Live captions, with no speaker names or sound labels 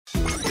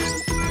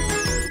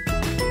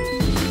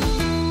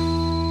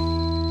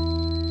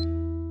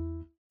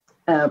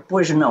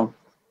Pois não.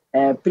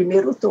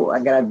 Primeiro,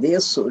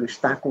 agradeço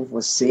estar com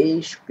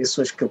vocês,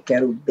 pessoas que eu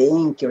quero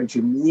bem, que eu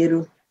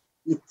admiro,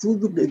 e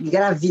tudo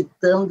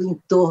gravitando em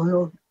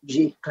torno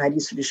de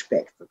Clarice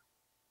Lispector.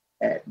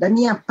 Da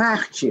minha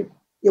parte,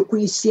 eu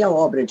conheci a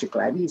obra de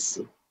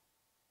Clarice.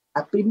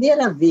 A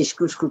primeira vez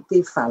que eu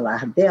escutei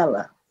falar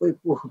dela foi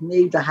por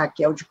meio da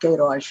Raquel de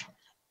Queiroz,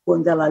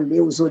 quando ela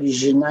leu os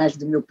originais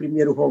do meu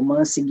primeiro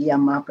romance, Guia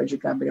Mapa de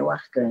Gabriel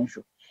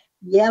Arcanjo.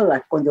 E ela,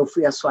 quando eu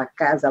fui à sua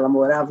casa, ela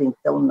morava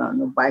então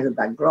no bairro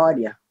da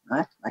Glória,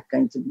 né, na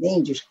Cândido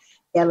Mendes,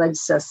 ela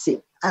disse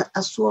assim,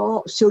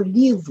 o seu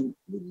livro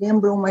me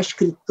lembra uma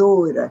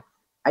escritora,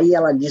 aí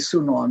ela disse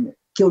o nome,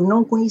 que eu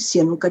não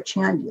conhecia, nunca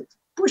tinha lido.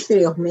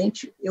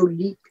 Posteriormente, eu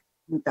li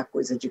muita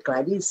coisa de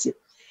Clarice,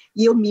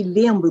 e eu me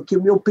lembro que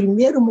o meu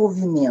primeiro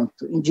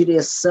movimento em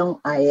direção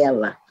a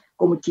ela,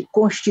 como que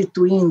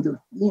constituindo,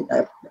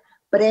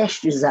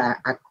 prestes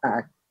a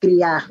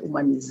criar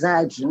uma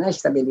amizade, né,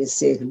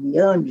 estabelecer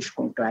liames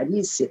com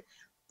Clarice,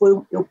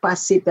 eu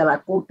passei pela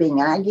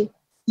Copenhague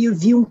e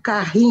vi um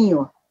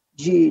carrinho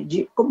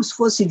como se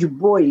fosse de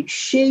boi,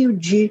 cheio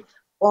de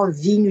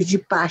ovinhos de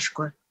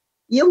Páscoa.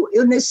 E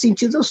eu nesse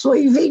sentido, eu sou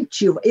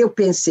inventiva. Eu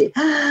pensei,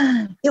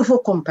 eu vou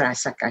comprar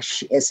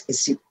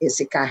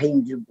esse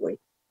carrinho de boi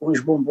com os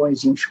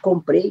bombonzinhos.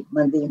 Comprei,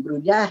 mandei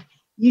embrulhar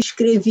e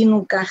escrevi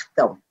num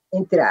cartão,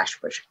 entre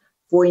aspas.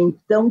 Foi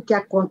então que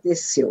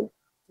aconteceu.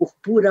 Por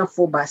pura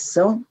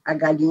afobação, a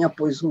galinha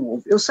pôs um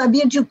ovo. Eu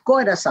sabia de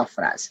cor essa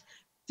frase.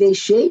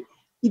 Fechei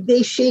e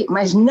deixei,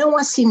 mas não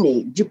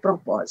assinei, de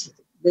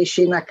propósito.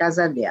 Deixei na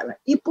casa dela.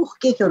 E por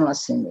que eu não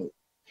assinei?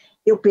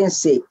 Eu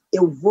pensei,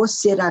 eu vou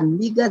ser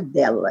amiga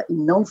dela e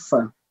não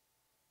fã.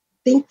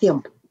 Tem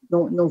tempo,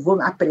 não vou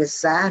me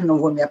apressar, não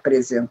vou me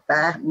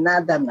apresentar,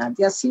 nada.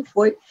 E assim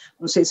foi,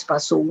 não sei se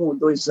passou 1 ou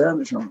 2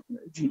 anos, não,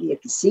 eu diria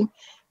que sim,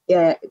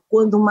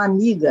 quando uma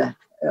amiga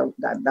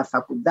da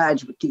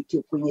faculdade, que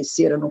eu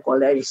conhecera no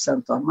Colégio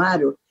Santo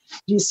Amaro,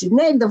 disse,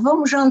 Neida,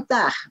 vamos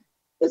jantar.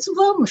 Eu disse,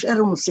 vamos.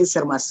 Não sei se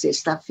era uma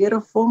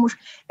sexta-feira, fomos.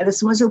 Ela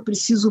disse, mas eu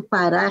preciso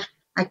parar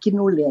aqui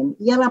no Leme.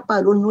 E ela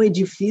parou no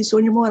edifício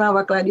onde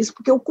morava a Clarice,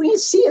 porque eu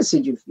conhecia esse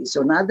edifício,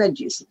 eu nada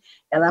disse.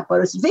 Ela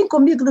parou e disse, vem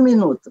comigo no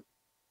minuto.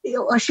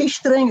 Eu achei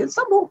estranho, eu disse,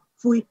 tá bom,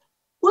 fui.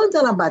 Quando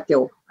ela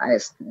bateu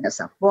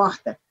nessa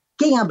porta,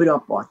 quem abriu a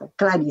porta?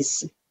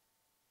 Clarice.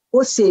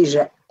 Ou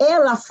seja,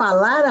 ela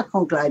falara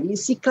com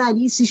Clarice e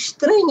Clarice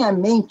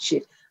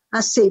estranhamente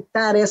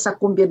aceitar essa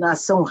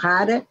combinação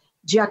rara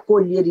de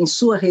acolher em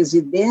sua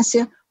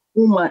residência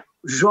uma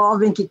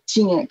jovem que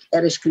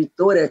era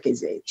escritora, quer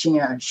dizer,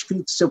 tinha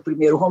escrito seu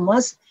primeiro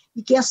romance,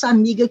 e que essa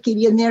amiga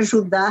queria me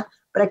ajudar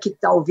para que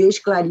talvez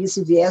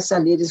Clarice viesse a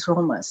ler esse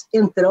romance.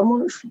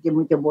 Entramos, fiquei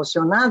muito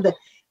emocionada,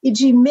 e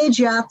de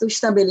imediato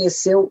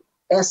estabeleceu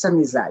essa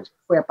amizade.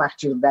 Foi a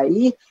partir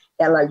daí,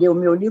 ela leu o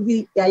meu livro,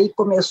 e aí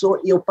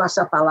começou, e eu passo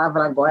a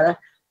palavra agora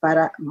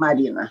para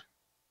Marina.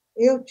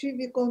 Eu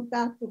tive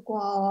contato com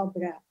a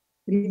obra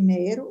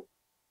primeiro,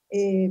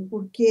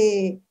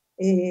 porque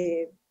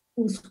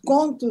os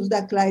contos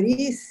da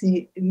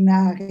Clarice,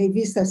 na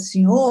revista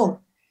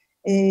Senhor,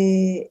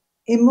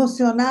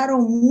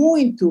 emocionaram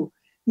muito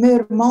meu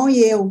irmão e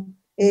eu.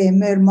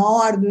 Meu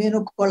irmão,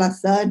 Arduino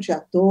Colasanti,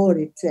 ator,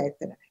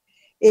 etc.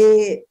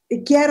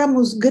 Que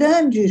éramos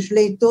grandes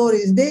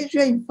leitores desde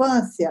a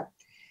infância,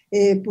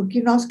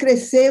 porque nós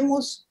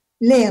crescemos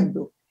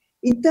lendo.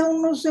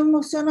 Então, nos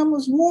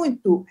emocionamos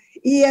muito,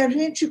 e a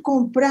gente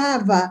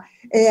comprava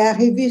a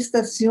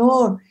revista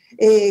Senhor,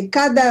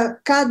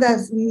 cada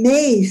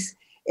mês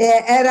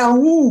era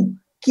um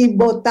que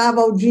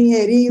botava o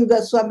dinheirinho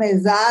da sua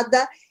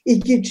mesada e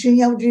que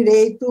tinha o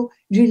direito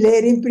de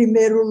ler em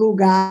primeiro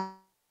lugar.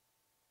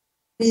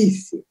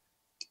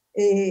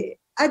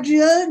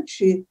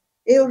 Adiante,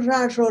 eu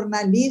já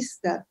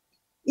jornalista,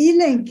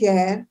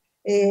 Ilenquer,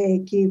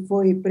 que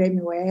foi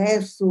prêmio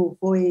ESSO,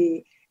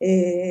 foi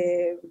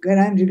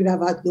grande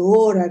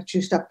gravador,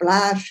 artista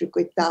plástico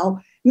e tal,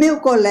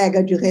 meu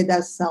colega de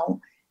redação,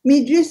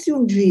 me disse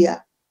um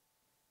dia,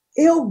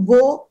 eu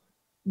vou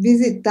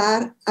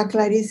visitar a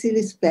Clarice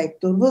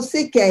Lispector,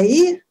 você quer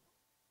ir?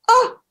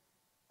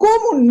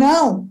 Como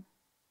não?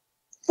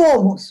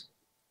 Fomos.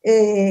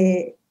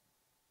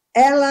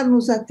 Ela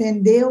nos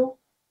atendeu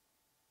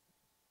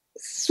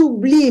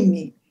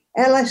sublime,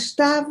 ela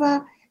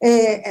estava...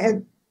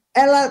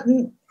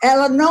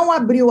 Ela não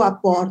abriu a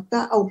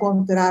porta, ao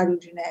contrário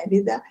de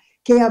Nélida,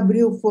 quem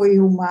abriu foi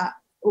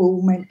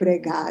uma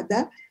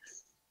empregada,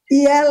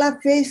 e ela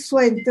fez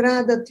sua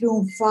entrada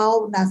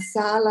triunfal na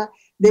sala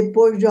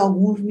depois de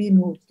alguns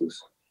minutos.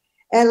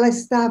 Ela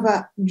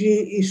estava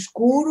de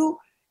escuro,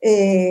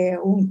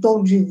 um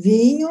tom de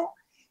vinho,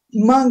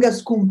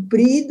 mangas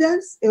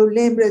compridas, eu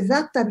lembro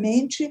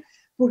exatamente,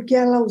 porque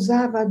ela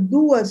usava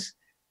 2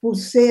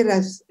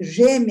 pulseiras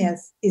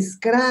gêmeas,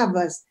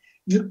 escravas,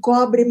 de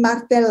cobre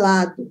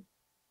martelado.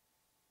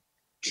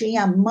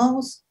 Tinha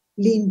mãos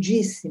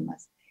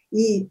lindíssimas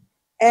e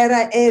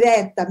era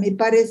ereta, me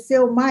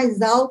pareceu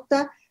mais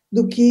alta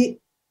do que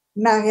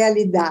na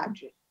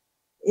realidade.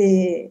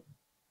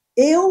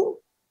 Eu,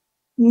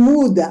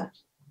 muda,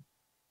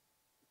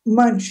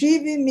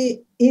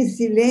 mantive-me em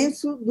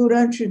silêncio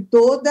durante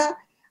toda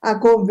a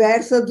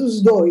conversa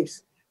dos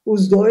dois,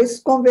 os dois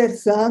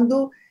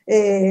conversando,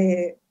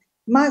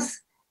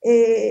 mas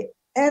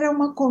era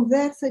uma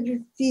conversa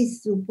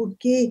difícil,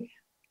 porque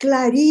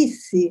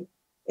Clarice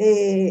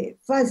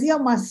fazia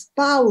umas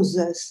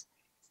pausas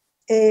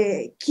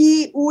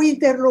que o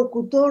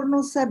interlocutor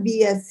não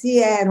sabia se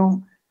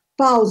eram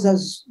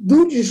pausas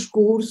do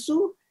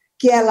discurso,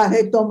 que ela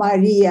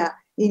retomaria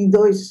em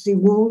 2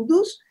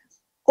 segundos,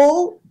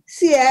 ou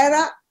se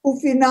era o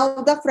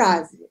final da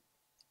frase.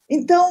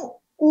 Então,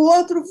 o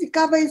outro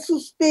ficava em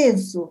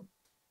suspenso.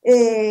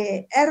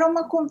 Era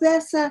uma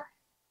conversa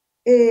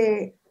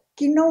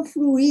que não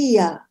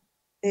fluía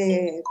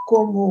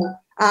como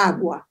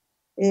água,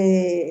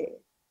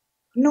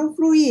 não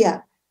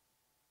fluía.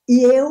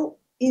 E eu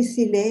em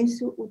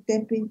silêncio o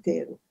tempo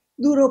inteiro.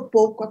 Durou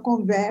pouco a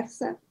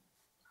conversa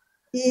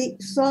e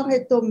só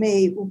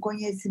retomei o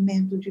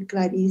conhecimento de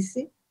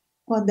Clarice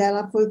quando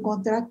ela foi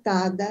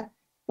contratada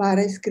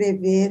para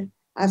escrever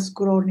as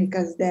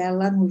crônicas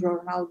dela no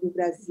Jornal do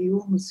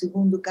Brasil, no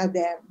 2º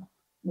caderno,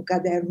 no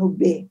caderno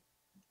B.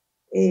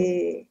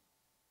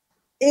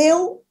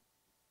 Eu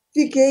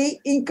fiquei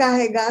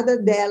encarregada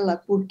dela,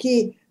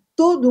 porque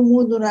todo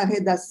mundo na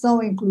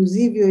redação,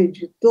 inclusive o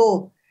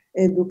editor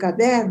do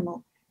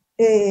caderno,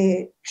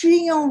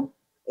 tinham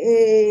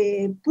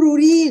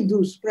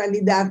pruridos para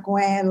lidar com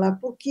ela,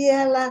 porque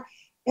ela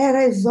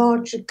era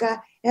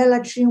exótica, ela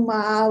tinha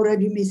uma aura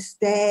de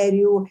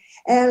mistério,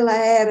 ela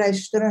era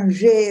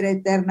estrangeira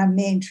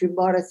eternamente,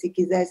 embora se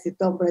quisesse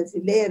tão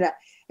brasileira,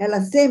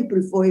 ela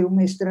sempre foi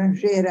uma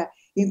estrangeira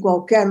em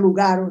qualquer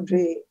lugar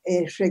onde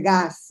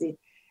chegasse.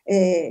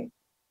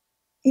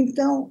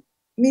 Então,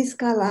 me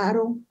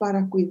escalaram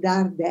para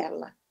cuidar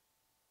dela.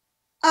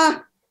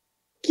 Ah,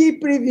 que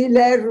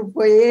privilégio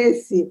foi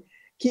esse,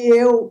 que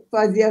eu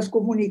fazia as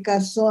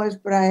comunicações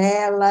para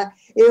ela,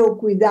 eu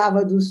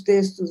cuidava dos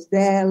textos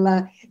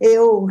dela,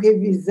 eu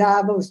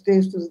revisava os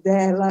textos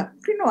dela,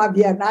 que não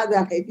havia nada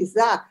a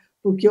revisar,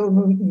 porque eu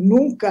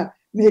nunca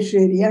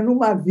mexeria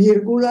numa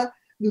vírgula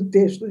do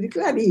texto de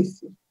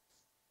Clarice.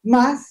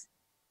 Mas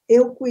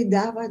eu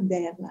cuidava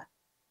dela.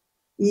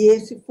 E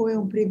esse foi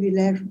um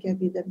privilégio que a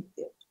vida me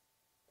deu.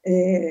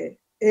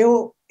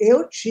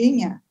 Eu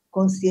tinha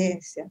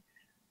consciência,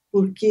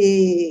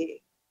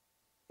 porque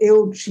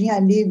eu tinha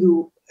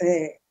lido,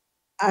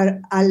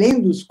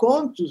 além dos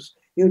contos,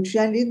 eu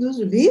tinha lido os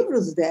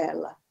livros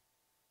dela.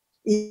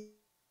 E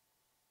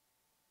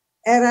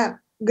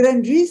era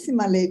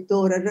grandíssima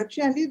leitora, já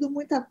tinha lido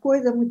muita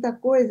coisa,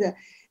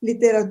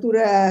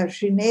 literatura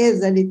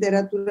chinesa,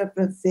 literatura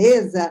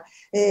francesa.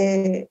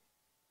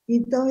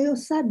 Então, eu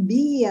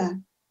sabia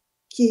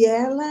que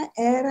ela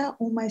era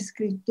uma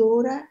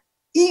escritora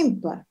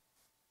ímpar,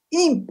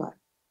 ímpar.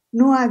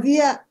 Não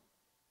havia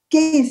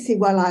quem se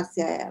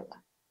igualasse a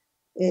ela.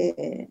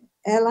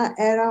 Ela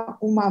era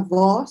uma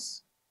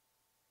voz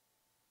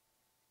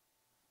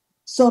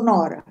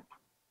sonora.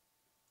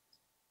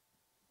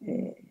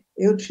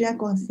 Eu tinha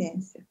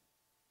consciência.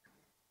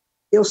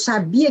 Eu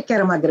sabia que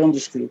era uma grande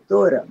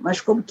escritora, mas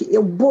como que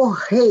eu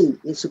borrei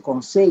esse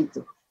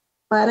conceito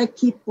para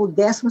que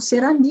pudéssemos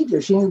ser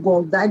amigas, em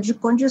igualdade de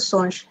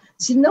condições.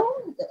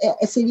 Senão,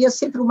 seria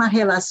sempre uma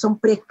relação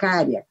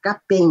precária,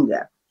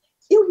 capenga.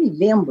 Eu me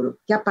lembro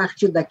que, a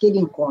partir daquele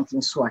encontro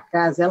em sua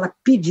casa, ela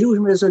pediu os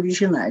meus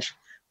originais,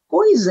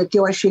 coisa que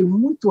eu achei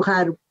muito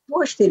raro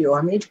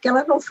posteriormente, que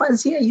ela não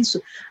fazia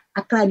isso.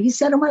 A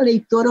Clarice era uma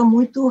leitora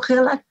muito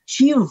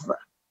relativa,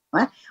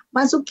 não é?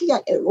 Mas o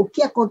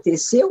que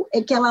aconteceu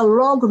é que ela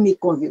logo me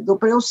convidou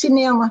para ir ao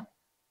cinema,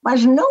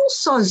 mas não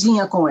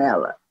sozinha com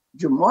ela,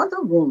 de modo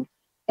algum.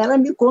 Ela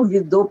me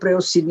convidou para ir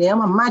ao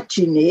cinema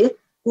matinê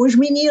com os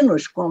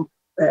meninos, com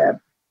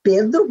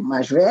Pedro,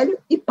 mais velho,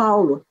 e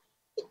Paulo.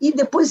 E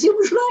depois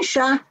íamos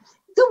lanchar.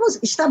 Então,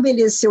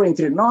 estabeleceu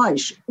entre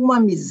nós uma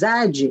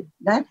amizade,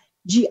 né,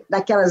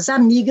 daquelas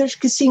amigas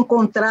que se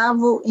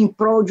encontravam em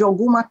prol de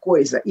alguma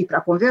coisa e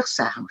para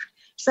conversarmos.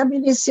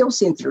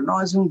 Estabeleceu-se entre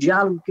nós um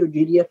diálogo que eu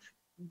diria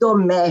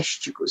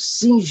doméstico,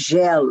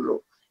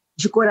 singelo,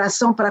 de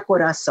coração para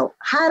coração.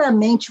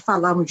 Raramente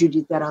falávamos de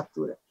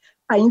literatura,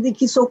 ainda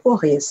que isso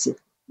ocorresse.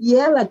 E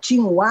ela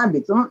tinha o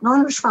hábito,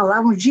 nós nos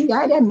falávamos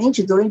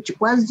diariamente durante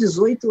quase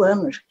 18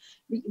 anos,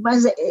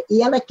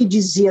 e ela que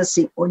dizia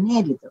assim: "Ô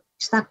Nélida,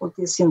 está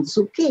acontecendo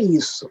isso, o que é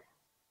isso?"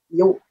 E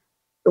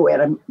eu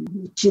era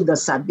metida a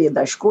saber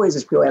das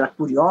coisas, porque eu era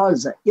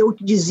curiosa, eu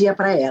dizia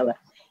para ela.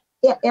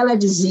 Ela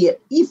dizia: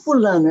 "E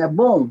fulano é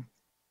bom?"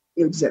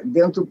 Eu dizia: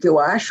 "Dentro do que eu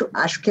acho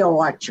que é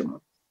ótimo."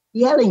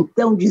 E ela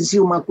então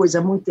dizia uma coisa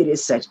muito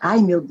interessante: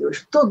 "Ai, meu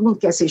Deus, todo mundo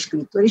quer ser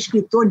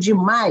escritor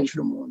demais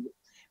no mundo."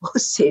 Ou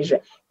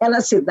seja,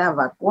 ela se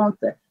dava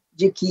conta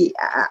de que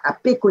a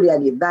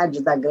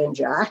peculiaridade da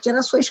grande arte era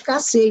a sua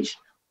escassez.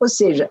 Ou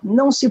seja,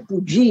 não se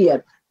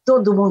podia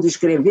todo mundo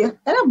escrever,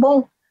 era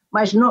bom,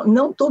 mas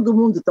não todo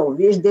mundo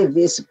talvez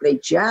devesse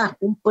pleitear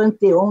um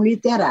panteão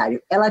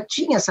literário. Ela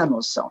tinha essa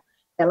noção.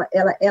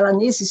 Ela,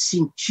 nesse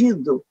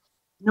sentido,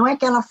 não é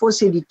que ela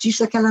fosse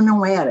elitista, que ela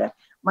não era,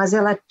 mas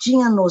ela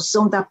tinha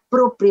noção da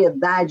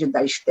propriedade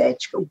da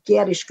estética, o que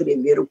era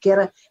escrever, o que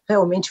era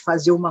realmente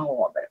fazer uma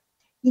obra.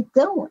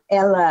 Então,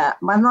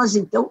 mas nós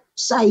então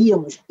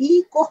saíamos e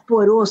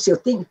incorporou-se, eu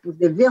tenho, por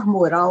dever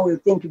moral, eu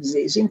tenho que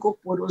dizer isso,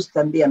 incorporou-se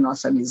também a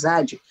nossa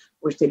amizade,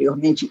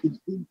 posteriormente,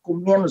 e com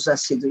menos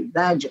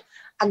assiduidade,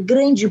 a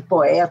grande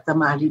poeta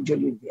Marli de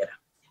Oliveira.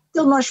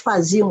 Então, nós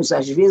fazíamos,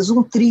 às vezes,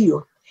 um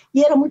trio,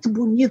 e era muito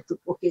bonito,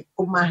 porque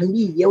com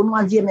Marli eu não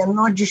havia a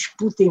menor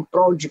disputa em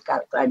prol de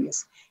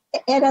Clarice.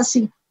 Era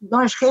assim,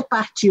 nós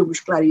repartíamos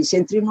Clarice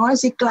entre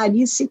nós, e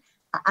Clarice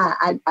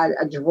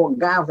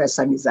advogava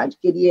essa amizade,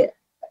 queria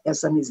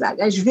essa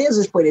amizade. Às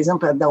vezes, por exemplo,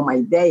 para dar uma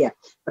ideia,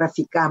 para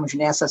ficarmos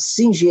nessa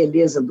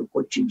singeleza do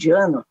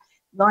cotidiano,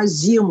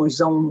 nós íamos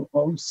a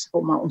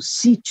um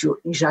sítio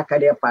em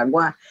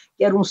Jacarepaguá,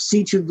 que era um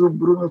sítio do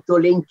Bruno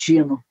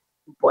Tolentino,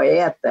 um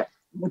poeta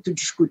muito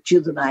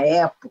discutido na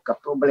época,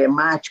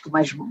 problemático,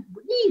 mas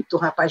bonito,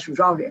 rapaz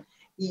jovem,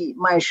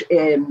 mas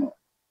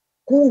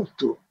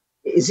culto,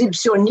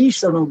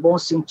 exibicionista num bom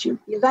sentido.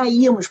 E lá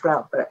íamos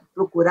para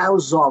procurar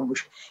os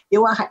ovos.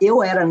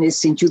 Eu era, nesse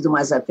sentido,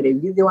 mais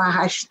atrevida, eu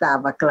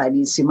arrastava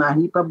Clarice e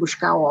Marli para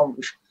buscar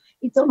ovos.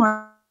 Então,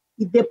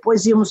 e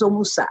depois íamos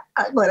almoçar.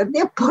 Agora,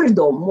 depois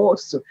do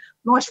almoço,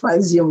 nós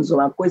fazíamos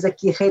uma coisa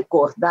que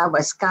recordava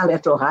a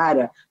Scarlett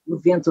O'Hara, no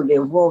Vento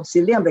Levou.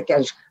 Se lembra que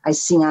as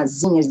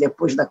sinhazinhas,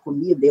 depois da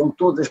comida, iam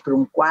todas para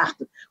um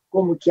quarto,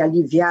 como que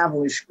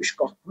aliviavam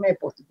como é em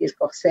português,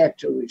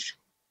 corset,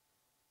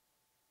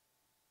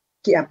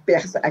 que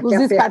aperta... Os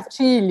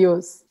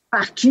espartilhos.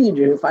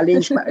 Espartilhos, eu falei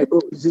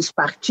os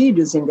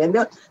espartilhos,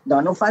 entendeu?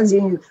 Nós não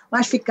fazíamos,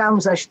 mas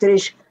ficávamos as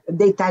três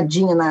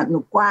deitadinhas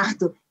no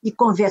quarto e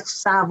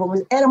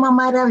conversávamos, era uma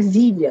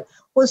maravilha.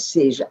 Ou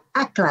seja,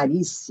 a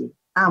Clarice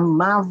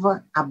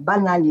amava a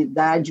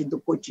banalidade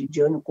do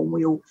cotidiano, como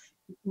eu,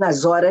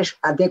 nas horas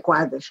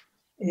adequadas.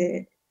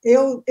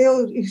 Eu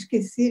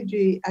esqueci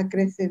de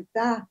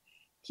acrescentar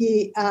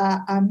que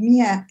a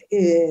minha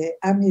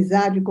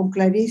amizade com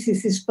Clarice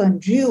se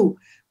expandiu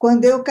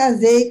quando eu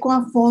casei com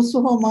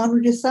Afonso Romano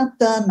de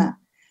Santana,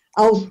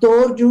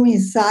 autor de um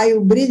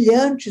ensaio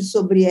brilhante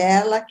sobre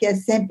ela, que é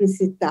sempre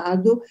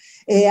citado,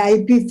 A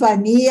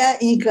Epifania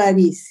em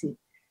Clarice.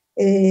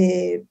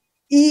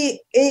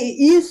 E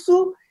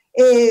isso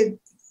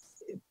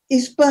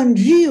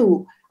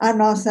expandiu a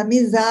nossa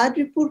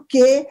amizade,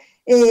 porque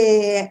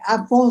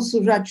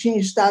Afonso já tinha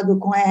estado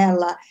com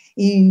ela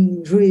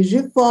em Juiz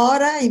de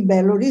Fora, em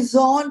Belo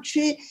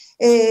Horizonte,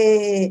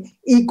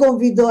 e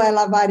convidou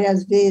ela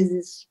várias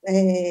vezes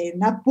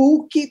na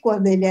PUC,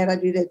 quando ele era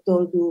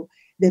diretor do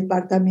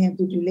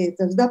Departamento de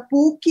Letras da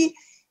PUC,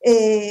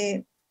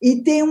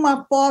 e tem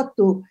uma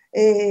foto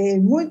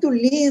muito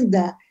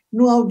linda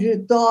no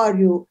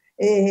auditório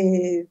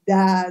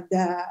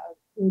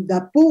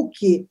da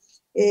PUC,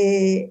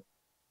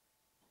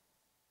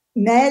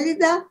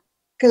 Nélida,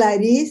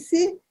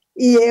 Clarice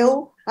e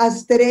eu,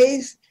 as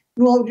três,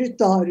 no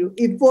auditório.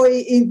 E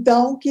foi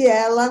então que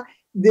ela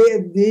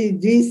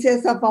disse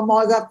essa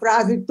famosa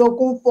frase, estou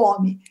com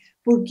fome,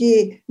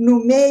 porque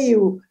no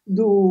meio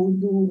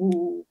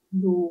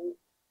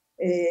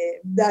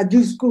da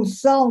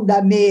discussão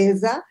da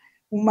mesa,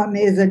 uma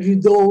mesa de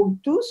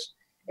doutos,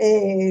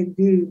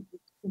 de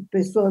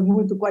pessoas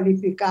muito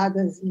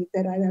qualificadas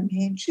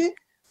literariamente,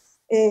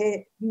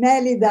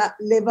 Nélida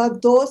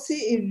levantou-se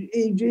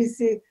e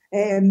disse,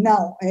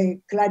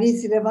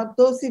 Clarice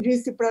levantou-se e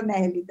disse para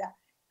Nélida,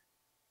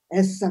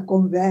 essa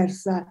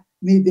conversa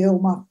me deu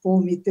uma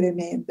fome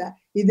tremenda.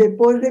 E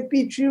depois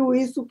repetiu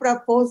isso para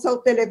Afonso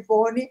ao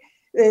telefone,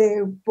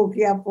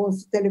 porque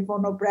Afonso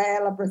telefonou para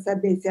ela para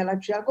saber se ela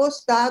tinha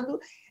gostado.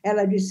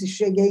 Ela disse,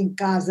 cheguei em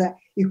casa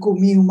e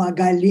comi uma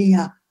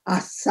galinha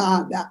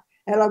assada.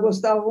 Ela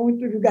gostava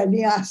muito de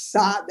galinha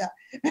assada,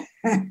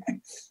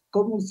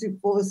 como se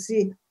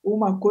fosse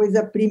uma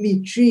coisa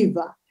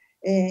primitiva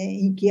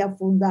em que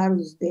afundar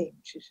os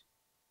dentes.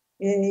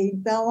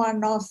 Então, a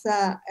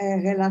nossa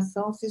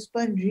relação se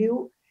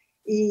expandiu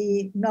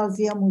e nós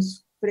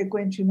íamos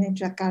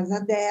frequentemente à casa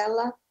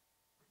dela.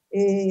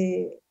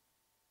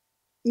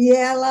 E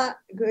ela,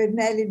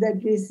 Nélida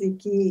disse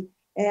que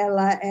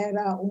ela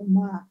era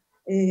uma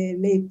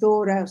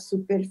leitora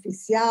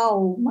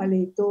superficial, uma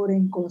leitora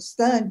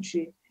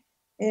inconstante,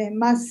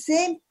 mas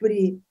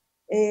sempre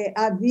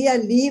havia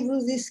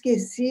livros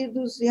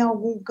esquecidos em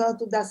algum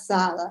canto da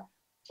sala,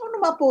 ou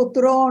numa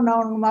poltrona,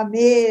 ou numa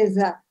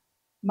mesa.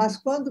 Mas,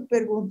 quando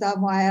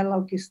perguntavam a ela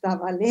o que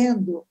estava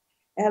lendo,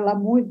 ela,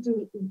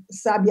 muito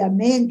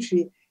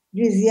sabiamente,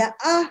 dizia,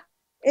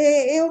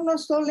 eu não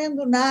estou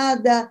lendo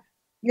nada,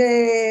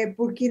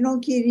 porque não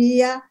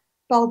queria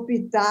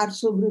palpitar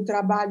sobre o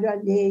trabalho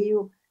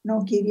alheio,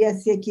 não queria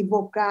se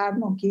equivocar,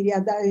 não queria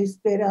dar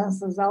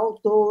esperanças a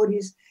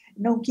autores,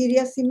 não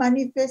queria se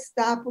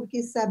manifestar,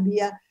 porque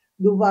sabia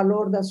do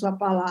valor da sua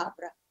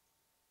palavra.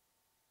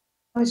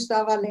 Não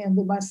estava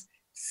lendo, mas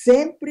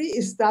sempre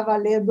estava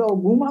lendo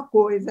alguma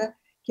coisa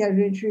que a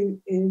gente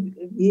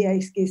via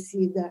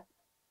esquecida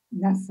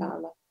na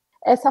sala.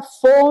 Essa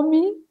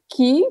fome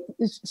que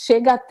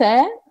chega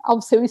até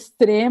ao seu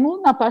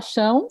extremo na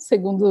paixão,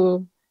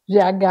 segundo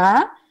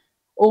GH,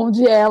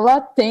 onde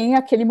ela tem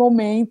aquele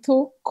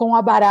momento com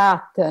a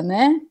barata,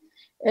 né?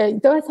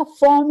 Então, essa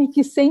fome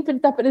que sempre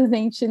está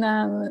presente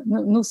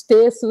nos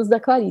textos da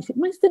Clarice.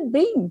 Mas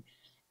também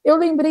eu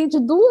lembrei de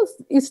duas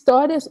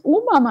histórias,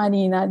 uma,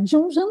 Marina, de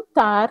um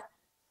jantar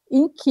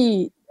em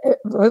que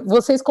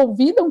vocês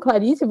convidam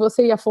Clarice,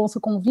 você e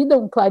Afonso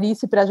convidam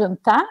Clarice para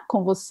jantar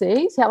com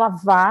vocês, ela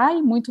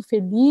vai muito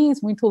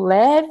feliz, muito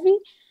leve,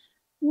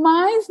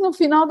 mas no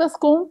final das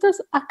contas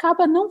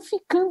acaba não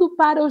ficando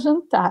para o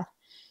jantar.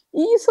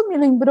 E isso me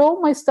lembrou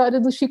uma história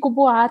do Chico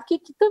Buarque,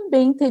 que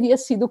também teria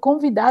sido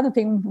convidado,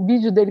 tem um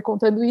vídeo dele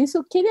contando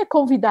isso, que ele é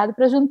convidado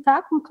para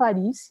jantar com a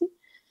Clarice,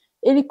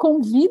 ele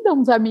convida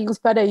uns amigos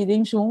para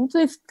irem juntos,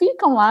 eles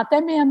ficam lá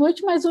até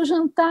meia-noite, mas o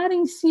jantar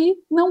em si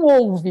não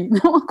houve,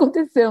 não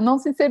aconteceu, não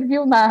se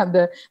serviu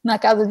nada na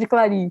casa de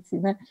Clarice,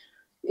 né?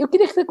 Eu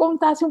queria que você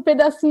contasse um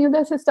pedacinho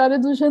dessa história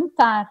do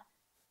jantar.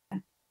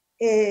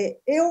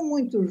 Eu,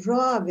 muito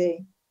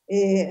jovem,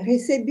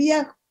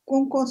 recebia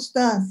com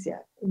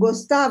constância,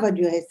 gostava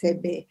de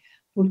receber,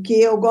 porque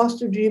eu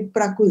gosto de ir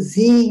para a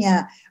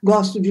cozinha,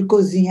 gosto de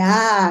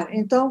cozinhar,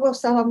 então eu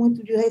gostava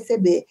muito de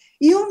receber.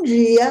 E um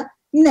dia,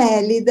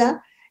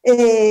 Nélida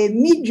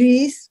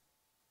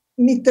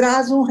me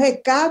traz um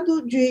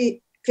recado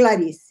de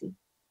Clarice.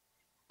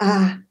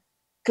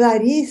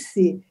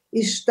 Clarice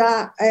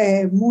está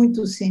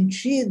muito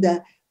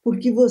sentida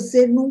porque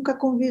você nunca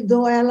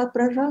convidou ela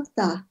para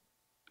jantar.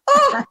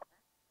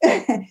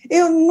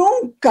 Eu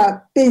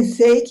nunca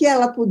pensei que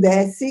ela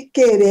pudesse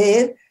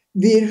querer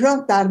vir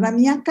jantar na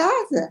minha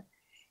casa.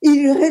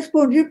 E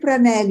respondi para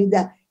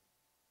Nélida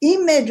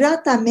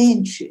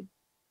imediatamente.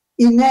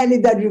 E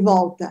Nélida de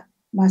volta,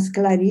 mas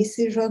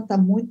Clarice janta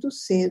muito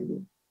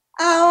cedo.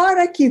 A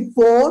hora que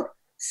for,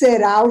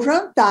 será o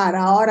jantar.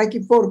 A hora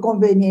que for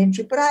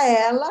conveniente para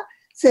ela,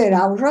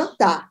 será o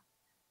jantar.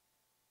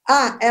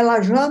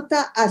 Ela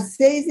janta às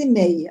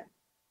 6h30.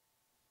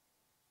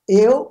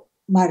 Eu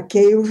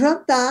marquei o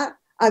jantar,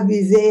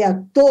 avisei a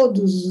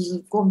todos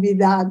os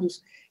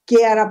convidados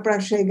que era para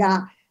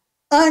chegar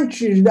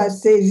antes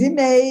das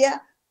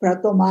 6h30, para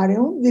tomarem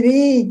um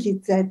drink,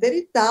 etc.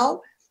 e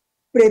tal.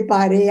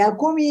 Preparei a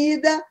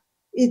comida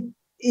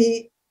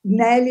e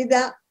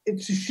Nélida,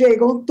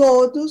 chegam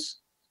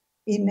todos,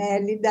 e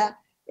Nélida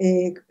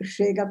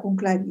chega com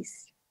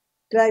Clarice.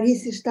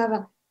 Clarice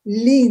estava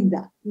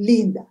linda,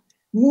 linda,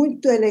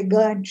 muito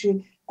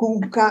elegante, com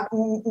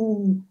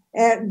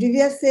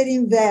devia ser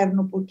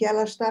inverno, porque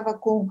ela estava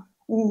com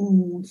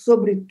um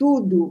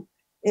sobretudo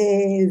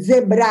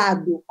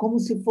zebrado, como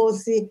se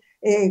fosse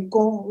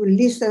com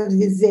listas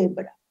de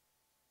zebra.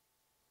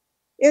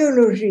 Eu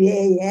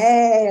elogiei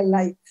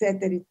ela,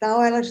 etc. e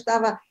tal, ela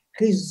estava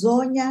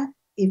risonha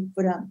e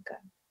franca.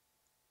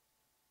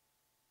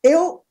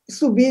 Eu,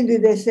 subindo e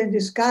descendo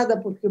escada,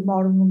 porque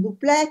moro num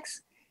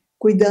duplex,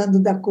 cuidando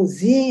da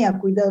cozinha,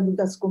 cuidando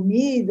das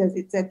comidas,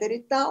 etc. e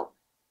tal,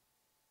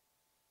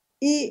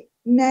 e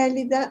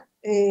Nélida,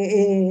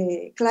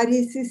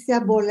 Clarice se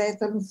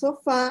aboleta no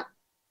sofá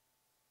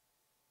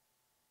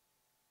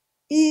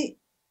e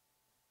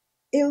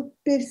eu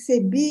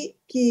percebi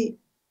que,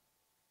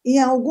 em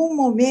algum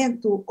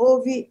momento,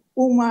 houve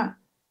uma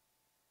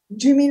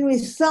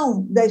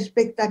diminuição da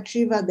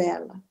expectativa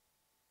dela.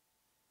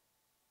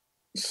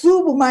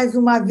 Subo mais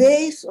uma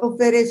vez,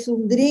 ofereço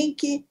um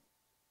drink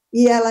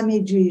e ela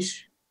me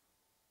diz: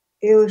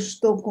 eu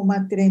estou com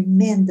uma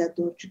tremenda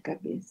dor de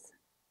cabeça.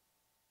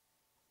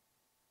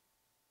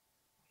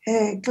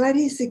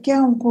 Clarice,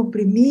 quer um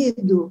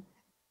comprimido?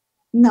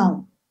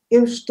 Não,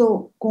 eu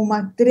estou com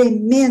uma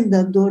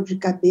tremenda dor de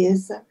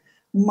cabeça,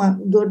 uma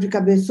dor de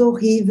cabeça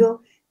horrível,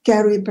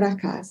 quero ir para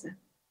casa.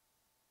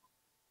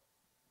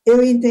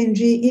 Eu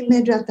entendi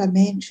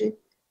imediatamente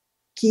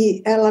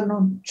que ela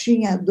não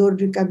tinha dor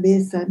de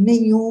cabeça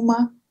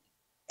nenhuma,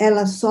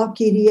 ela só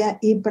queria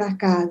ir para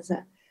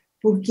casa,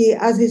 porque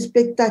as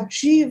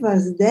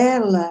expectativas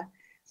dela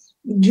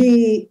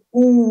de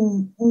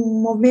um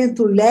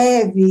momento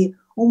leve,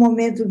 um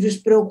momento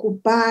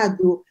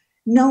despreocupado,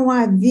 não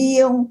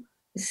haviam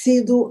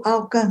sido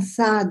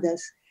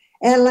alcançadas.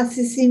 Ela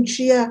se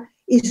sentia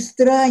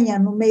estranha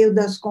no meio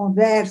das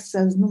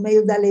conversas, no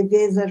meio da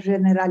leveza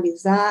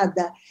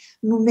generalizada,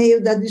 no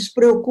meio da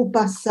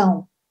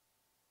despreocupação.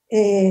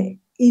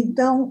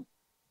 Então,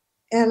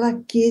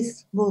 ela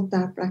quis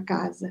voltar para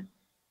casa,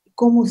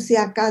 como se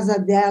a casa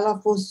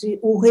dela fosse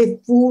o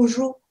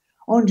refúgio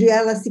onde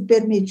ela se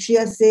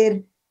permitia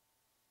ser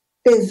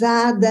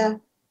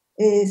pesada,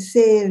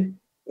 ser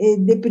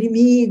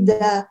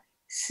deprimida,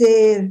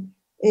 ser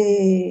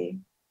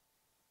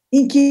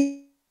em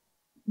que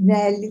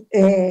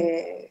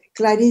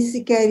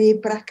Clarice quer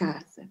ir para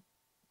casa.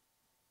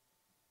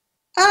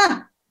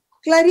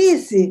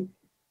 Clarice,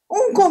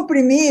 um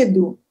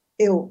comprimido.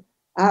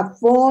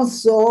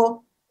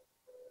 Afonso,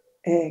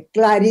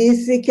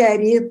 Clarice quer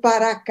ir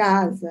para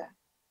casa.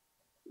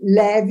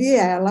 Leve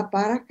ela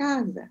para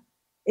casa.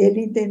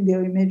 Ele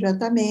entendeu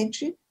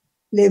imediatamente,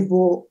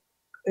 levou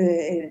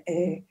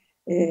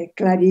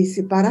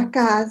Clarice para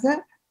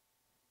casa,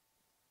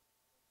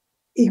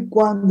 e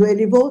quando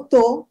ele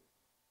voltou,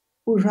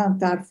 o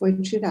jantar foi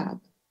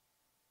tirado.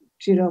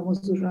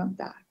 Tiramos o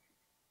jantar.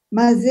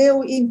 Mas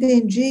eu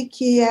entendi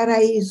que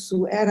era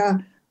isso,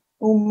 era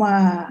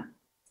uma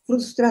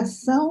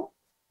frustração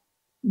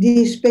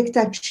de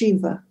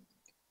expectativa.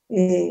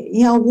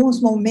 Em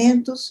alguns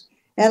momentos,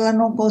 ela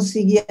não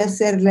conseguia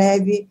ser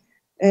leve,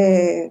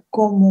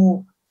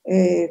 como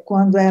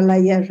quando ela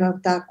ia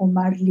jantar com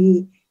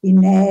Marli e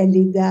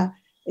Nélida.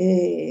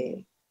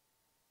 Em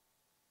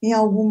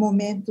alguns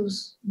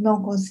momentos,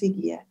 não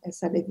conseguia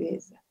essa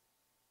leveza.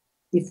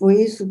 E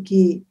foi isso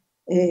que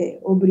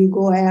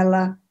obrigou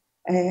ela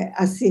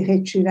a se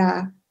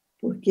retirar,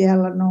 porque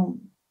ela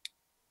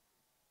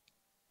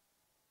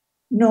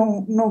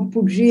não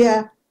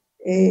podia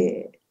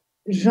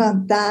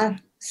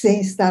jantar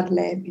sem estar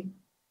leve.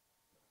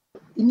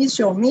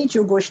 Inicialmente,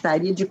 eu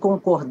gostaria de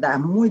concordar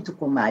muito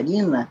com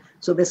Marina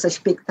sobre essa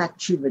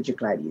expectativa de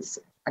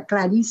Clarice. A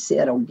Clarice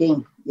era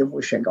alguém, eu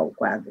vou chegar ao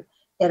quadro,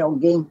 era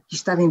alguém que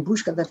estava em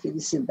busca da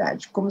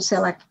felicidade, como se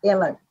ela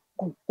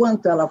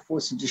enquanto ela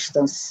fosse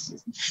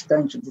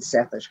distante de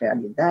certas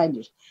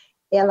realidades,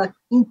 ela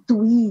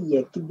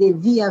intuía que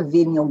devia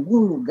haver em algum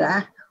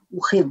lugar o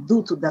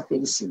reduto da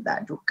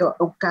felicidade,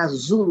 o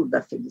casulo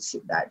da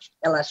felicidade.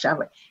 Ela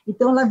achava.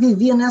 Então, ela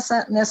vivia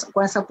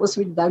com essa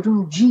possibilidade.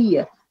 Um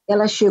dia,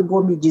 ela chegou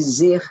a me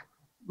dizer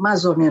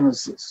mais ou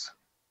menos isso.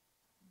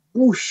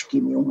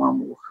 Busque-me um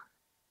amor.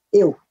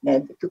 Que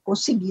eu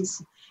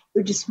conseguisse.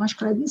 Eu disse, mas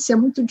Clarice, é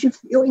muito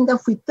difícil. Eu ainda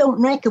fui tão...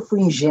 Não é que eu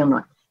fui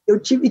ingênua. Eu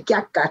tive que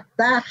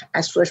acatar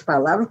as suas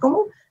palavras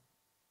como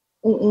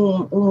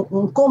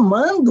um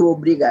comando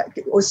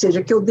obrigatório. Ou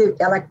seja,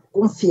 ela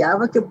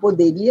confiava que eu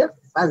poderia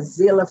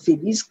fazê-la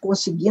feliz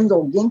conseguindo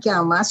alguém que a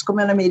amasse como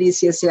ela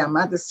merecia ser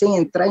amada, sem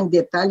entrar em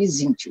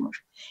detalhes íntimos.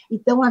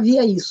 Então,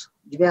 havia isso,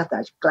 de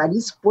verdade.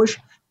 Clarice, pois,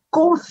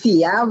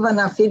 confiava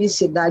na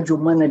felicidade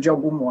humana de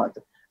algum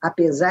modo,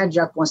 apesar de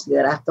a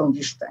considerar tão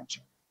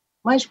distante.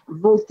 Mas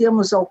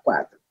voltemos ao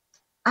quadro.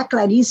 A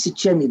Clarice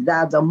tinha me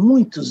dado, há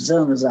muitos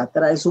anos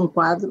atrás, um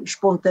quadro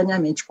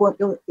espontaneamente.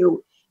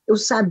 Eu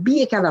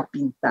sabia que ela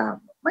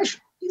pintava, mas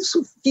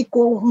isso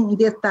ficou um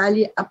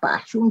detalhe à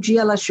parte. Um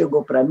dia ela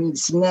chegou para mim e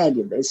disse,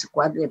 Nélida, esse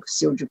quadro é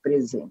seu de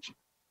presente.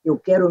 Eu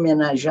quero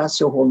homenagear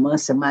seu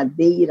romance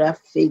Madeira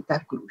Feita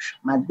Cruz.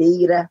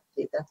 Madeira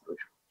Feita Cruz.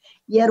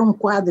 E era um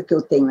quadro que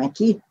eu tenho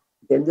aqui,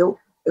 entendeu?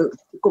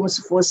 Como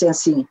se fosse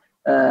assim,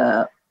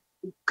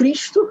 o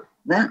Cristo,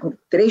 né?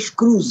 3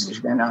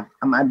 cruzes, né?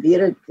 A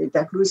madeira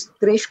feita cruz,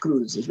 3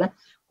 cruzes, né?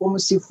 Como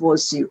se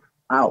fosse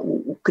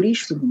o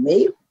Cristo no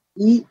meio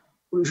e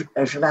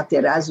as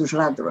laterais, os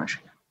ladrões.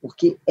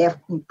 Porque é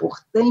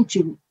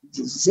importante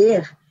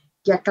dizer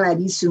que a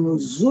Clarice,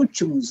 nos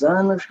últimos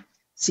anos,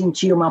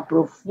 sentia uma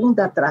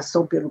profunda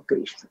atração pelo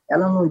Cristo.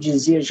 Ela não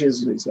dizia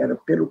Jesus, era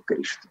pelo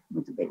Cristo.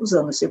 Muito bem, os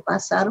anos se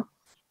passaram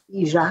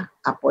e já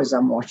após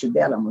a morte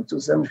dela,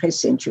 muitos anos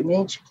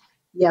recentemente,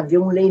 ia haver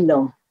um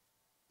leilão.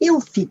 Eu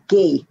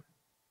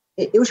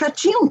já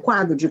tinha um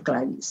quadro de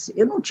Clarice,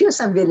 eu não tinha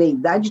essa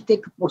veleidade de ter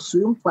que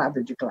possuir um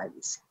quadro de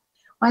Clarice,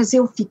 mas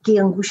eu fiquei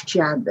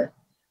angustiada,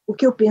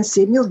 porque eu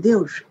pensei, meu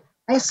Deus,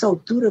 a essa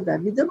altura da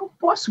vida eu não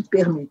posso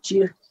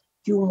permitir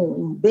que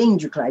um bem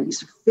de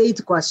Clarice,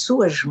 feito com as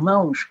suas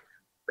mãos,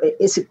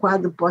 esse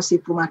quadro possa ir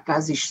para uma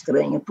casa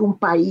estranha, para um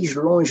país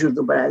longe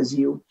do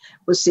Brasil,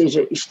 ou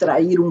seja,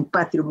 extrair um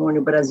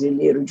patrimônio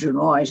brasileiro de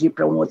nós, ir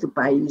para um outro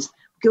país,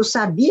 porque eu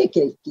sabia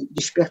que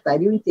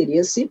despertaria o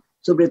interesse,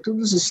 sobretudo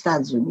dos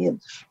Estados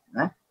Unidos,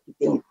 né?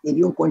 Que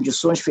teriam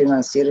condições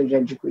financeiras de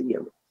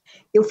adquiri-lo.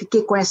 Eu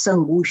fiquei com essa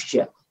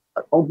angústia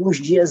alguns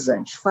dias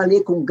antes.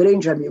 Falei com um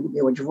grande amigo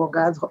meu,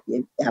 advogado,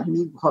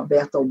 amigo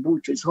Roberto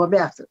Albucci, eu disse,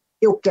 Roberto,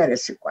 eu quero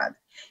esse quadro.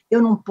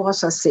 Eu não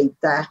posso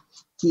aceitar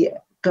que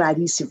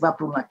Clarice vá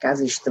para uma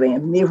casa estranha,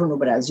 mesmo no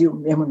Brasil,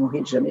 mesmo no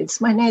Rio de Janeiro. Eu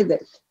disse, mas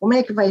Néida, como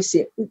é que vai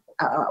ser?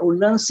 O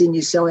lance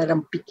inicial era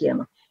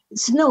pequeno. Eu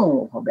disse,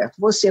 não, Roberto,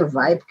 você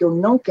vai, porque eu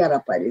não quero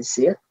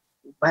aparecer,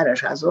 por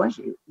várias razões,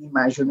 eu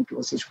imagino que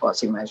vocês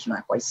possam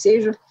imaginar quais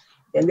sejam,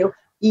 entendeu?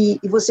 E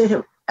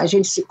a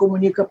gente se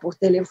comunica por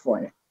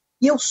telefone.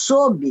 E eu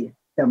soube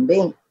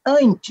também,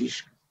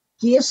 antes,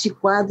 que esse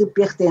quadro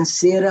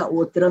pertencera ao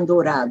Otran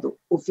Dourado,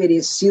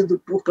 oferecido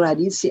por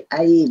Clarice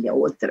a ele, a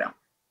Otran.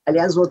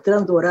 Aliás, o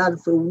Otran Dourado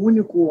foi o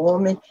único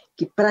homem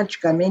que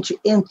praticamente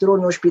entrou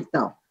no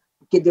hospital,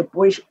 porque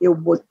depois eu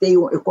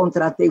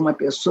contratei uma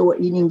pessoa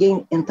e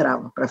ninguém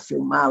entrava para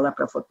filmá-la,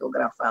 para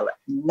fotografá-la,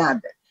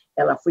 nada.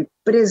 Ela foi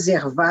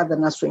preservada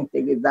na sua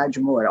integridade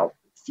moral,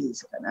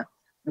 física, né?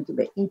 Muito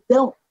bem.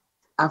 Então,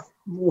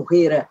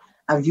 morrera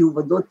a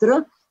viúva do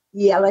Otran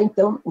e ela,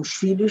 então, os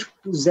filhos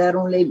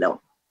puseram um leilão.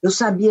 Eu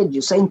sabia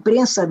disso. A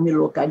imprensa me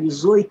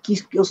localizou e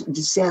quis que eu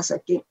dissesse a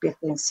quem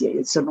pertencia.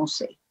 Eu disse, eu não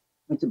sei.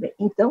 Muito bem.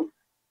 Então,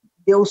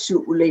 deu-se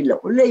o leilão.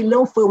 O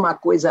leilão foi uma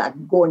coisa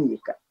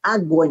agônica.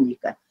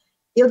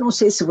 Eu não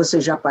sei se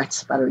vocês já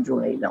participaram de um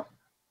leilão.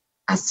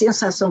 A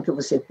sensação que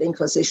você tem, que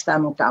você está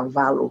num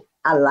cavalo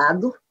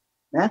alado,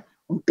 né?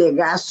 Um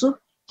Pegaso,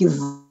 que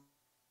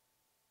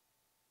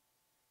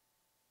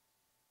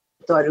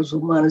territórios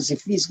humanos e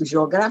físicos,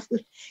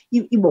 geográficos,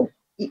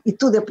 e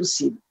tudo é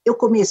possível. Eu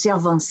comecei a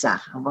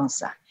avançar.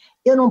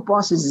 Eu não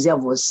posso dizer a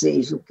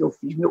vocês o que eu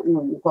fiz.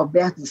 O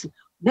Roberto disse,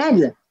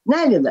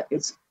 Nélida, eu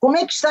disse, como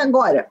é que está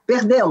agora?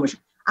 Perdemos.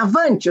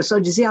 Avante, eu só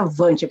dizia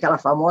avante, aquela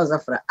famosa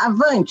frase,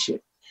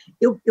 avante.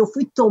 Eu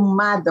fui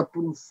tomada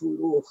por um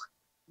furor,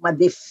 uma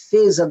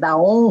defesa da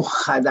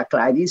honra da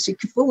Clarice,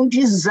 que foi um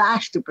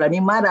desastre para mim,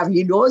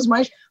 maravilhoso,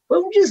 mas foi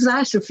um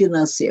desastre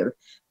financeiro.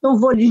 Não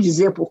vou lhe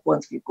dizer por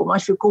quanto ficou,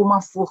 mas ficou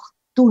uma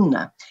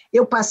fortuna.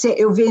 Eu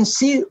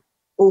venci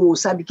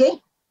sabe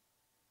quem?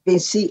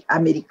 Venci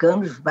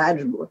americanos,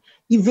 vários,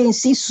 e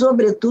venci,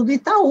 sobretudo,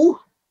 Itaú.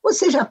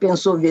 Você já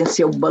pensou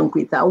vencer o Banco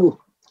Itaú?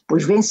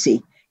 Pois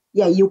venci.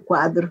 E aí o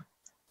quadro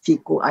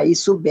ficou, aí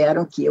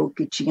souberam que eu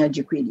que tinha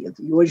adquirido.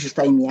 E hoje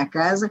está em minha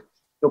casa,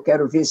 eu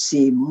quero ver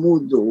se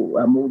mudo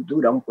a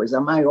moldura a uma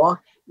coisa maior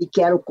e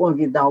quero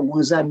convidar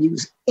alguns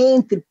amigos,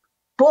 entre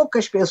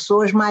poucas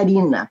pessoas,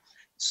 Marina,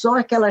 só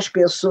aquelas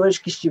pessoas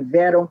que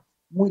estiveram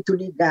muito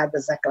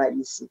ligadas a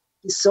Clarice,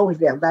 que são, de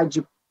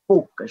verdade,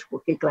 poucas,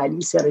 porque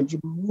Clarice era de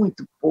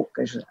muito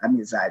poucas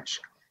amizades.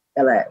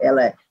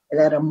 Ela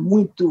era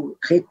muito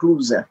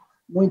reclusa,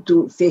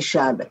 muito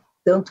fechada,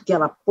 tanto que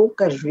ela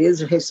poucas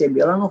vezes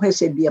recebeu, ela não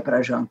recebia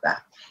para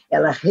jantar.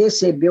 Ela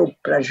recebeu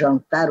para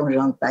jantar, um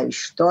jantar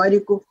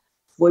histórico,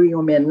 foi em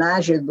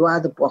homenagem a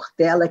Eduardo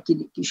Portela,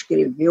 que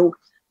escreveu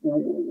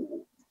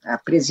a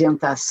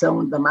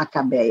apresentação da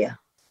Macabeia,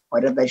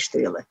 Hora da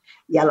Estrela.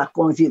 E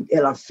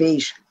ela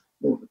fez,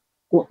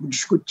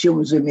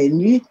 discutimos o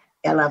menu,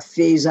 ela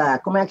fez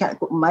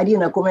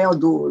Marina, como é o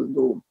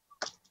do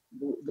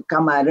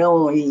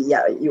camarão e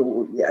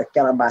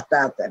aquela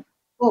batata?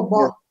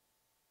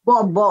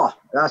 Bobó,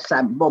 ela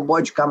sabe, bobó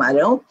de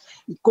camarão,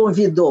 e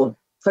convidou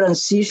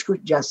Francisco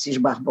de Assis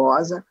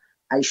Barbosa,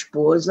 a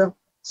esposa,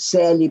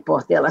 Célia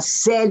Portela.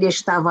 Célia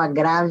estava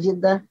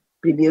grávida,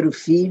 primeiro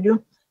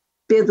filho,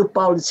 Pedro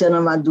Paulo de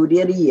Sena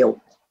Madureira e eu.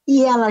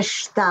 E ela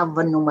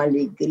estava numa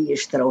alegria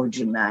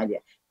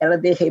extraordinária. Ela,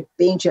 de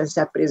repente, se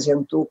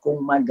apresentou como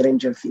uma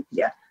grande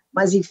anfitriã.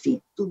 Mas, enfim,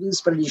 tudo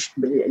isso para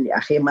lhe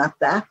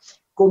arrematar,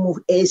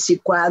 como esse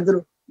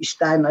quadro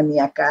está na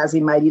minha casa,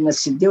 e Marina,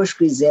 se Deus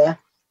quiser,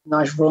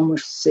 nós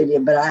vamos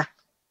celebrar,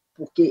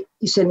 porque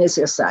isso é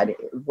necessário.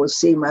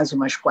 Você e mais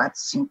umas 4,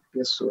 5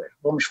 pessoas.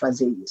 Vamos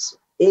fazer isso.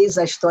 Eis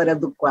a história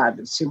do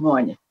quadro,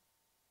 Simone.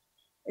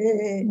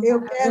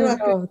 Eu quero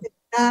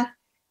acrescentar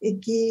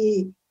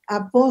que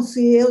Afonso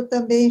e eu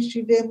também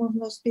estivemos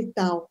no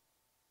hospital.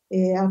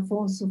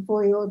 Afonso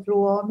foi outro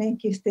homem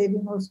que esteve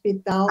no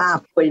hospital.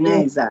 Foi,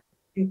 né? Exato.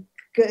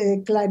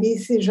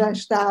 Clarice já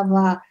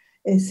estava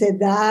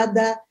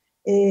sedada,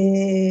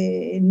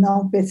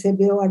 não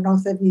percebeu a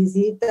nossa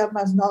visita,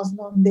 mas nós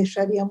não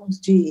deixaríamos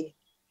de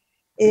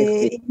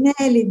ir.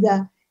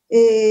 Nélida,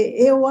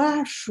 eu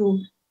acho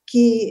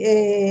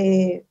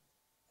que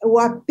o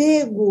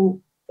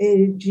apego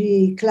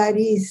de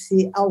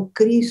Clarice ao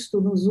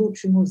Cristo nos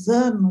últimos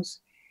anos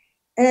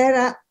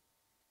era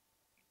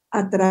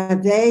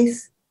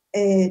através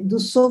do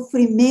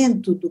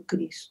sofrimento do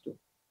Cristo,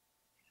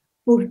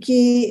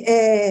 porque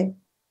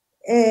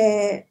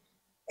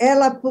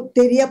ela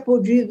teria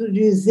podido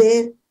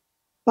dizer: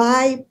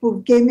 Pai,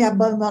 por que me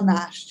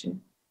abandonaste?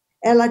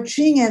 Ela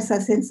tinha essa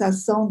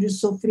sensação de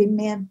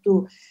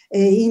sofrimento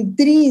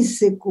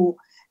intrínseco,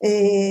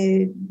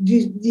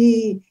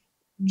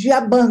 de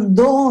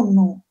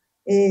abandono.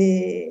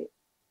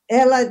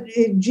 Ela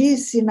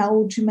disse na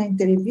última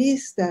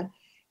entrevista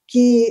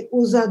que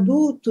os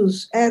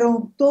adultos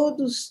eram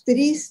todos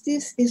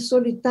tristes e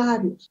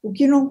solitários, o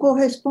que não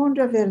corresponde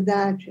à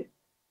verdade.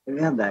 É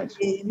verdade.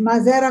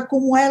 Mas era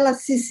como ela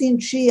se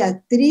sentia,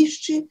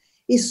 triste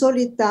e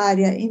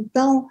solitária.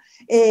 Então,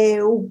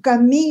 o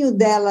caminho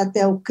dela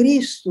até o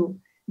Cristo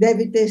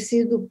deve ter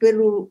sido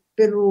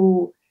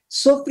pelo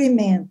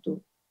sofrimento.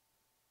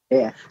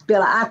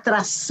 Pela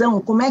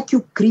atração. Como é que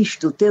o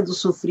Cristo, tendo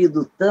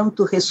sofrido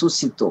tanto,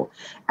 ressuscitou?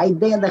 A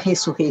ideia da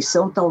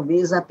ressurreição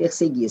talvez a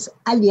perseguisse.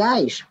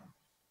 Aliás,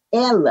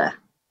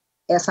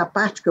 essa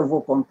parte que eu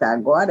vou contar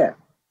agora,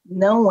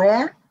 não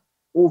é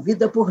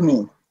ouvida por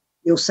mim.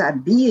 Eu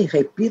sabia,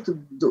 repito,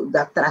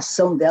 da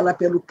atração dela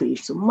pelo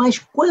Cristo. Mas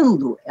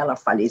quando ela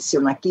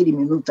faleceu, naquele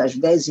minuto, às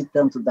 10 e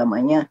tanto da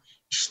manhã,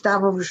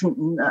 estávamos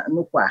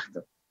no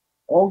quarto.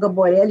 Olga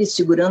Borelli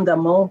segurando a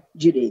mão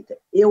direita,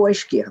 eu à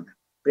esquerda.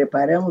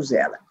 Preparamos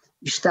ela.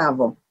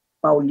 Estavam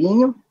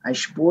Paulinho, a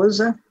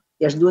esposa,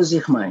 e as 2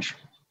 irmãs.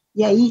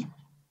 E aí,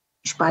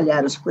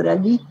 espalharam-se por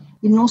ali,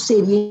 e não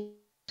seria...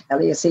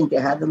 Ela ia ser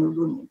enterrada no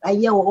domingo.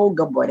 Aí a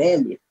Olga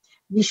Borelli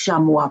me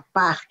chamou à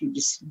parte e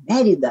disse: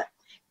 Nélida,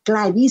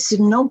 Clarice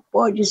não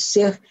pode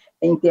ser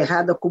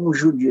enterrada como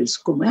judia. Eu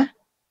disse: como é?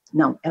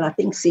 Não, ela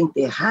tem que ser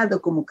enterrada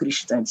como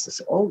cristã. Eu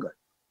disse: Olga,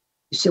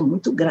 isso é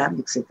muito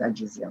grave o que você está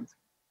dizendo.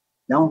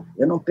 Não,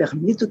 eu não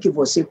permito que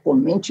você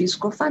comente isso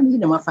com a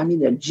família, uma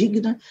família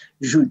digna,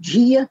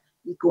 judia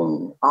e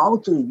com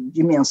alta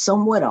dimensão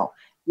moral.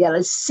 E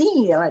ela,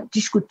 sim, ela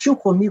discutiu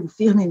comigo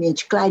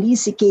firmemente.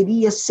 Clarice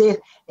queria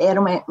ser,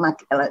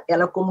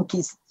 ela como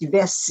que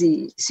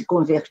tivesse se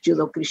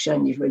convertido ao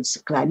cristianismo. Eu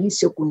disse,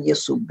 Clarice, eu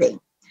conheço bem,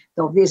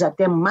 talvez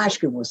até mais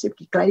que você,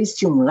 porque Clarice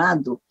tinha um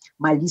lado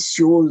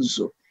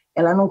malicioso,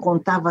 ela não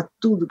contava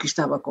tudo o que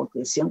estava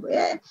acontecendo.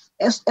 É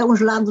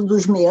um lado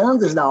dos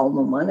meandros da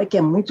alma humana que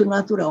é muito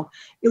natural.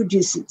 Eu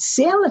disse,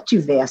 se ela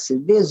tivesse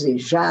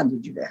desejado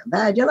de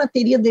verdade, ela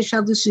teria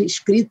deixado isso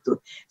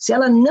escrito. Se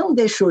ela não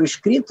deixou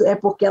escrito, é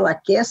porque ela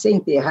quer ser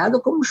enterrada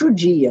como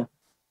judia.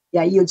 E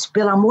aí eu disse,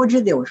 pelo amor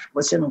de Deus,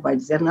 você não vai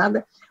dizer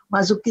nada,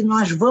 mas o que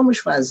nós vamos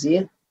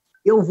fazer,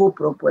 eu vou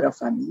propor à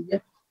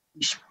família,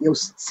 eu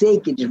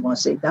sei que eles vão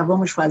aceitar,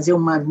 vamos fazer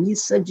uma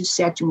missa de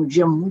 7º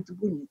dia muito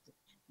bonita.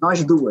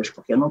 Nós duas,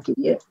 porque eu não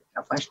queria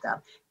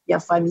afastá-la. E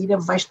a família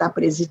vai estar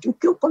presente. O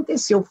que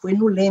aconteceu foi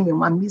no Leme,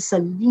 uma missa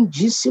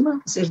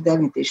lindíssima, vocês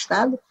devem ter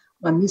estado,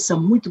 uma missa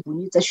muito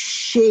bonita,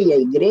 cheia a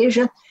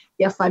igreja,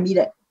 e a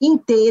família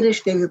inteira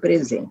esteve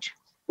presente.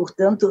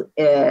 Portanto,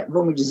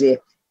 vamos dizer,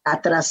 a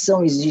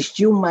atração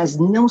existiu, mas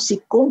não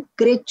se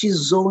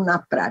concretizou na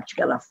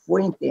prática. Ela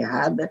foi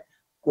enterrada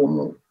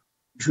como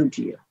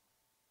judia.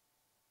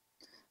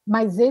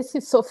 Mas esse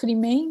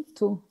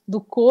sofrimento do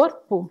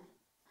corpo,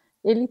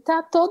 ele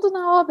está todo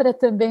na obra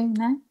também,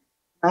 né?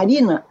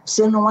 Marina,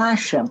 você não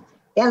acha?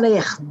 Ela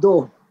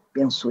herdou,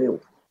 penso eu,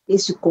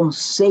 esse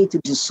conceito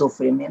de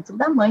sofrimento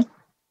da mãe.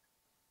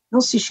 Não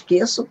se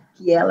esqueçam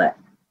que ela,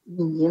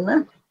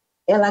 menina,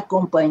 ela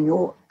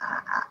acompanhou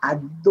a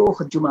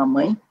dor de uma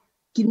mãe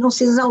que não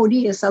se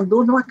exauria, essa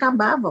dor não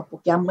acabava,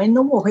 porque a mãe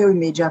não morreu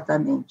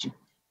imediatamente.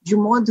 De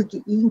modo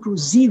que,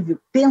 inclusive,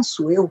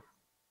 penso eu,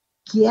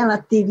 que ela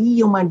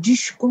teria uma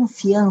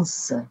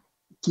desconfiança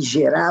que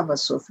gerava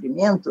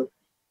sofrimento,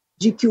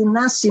 de que o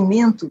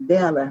nascimento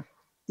dela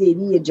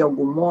teria, de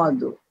algum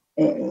modo,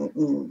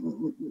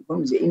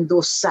 vamos dizer,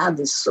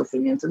 endossado esse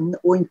sofrimento.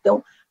 Ou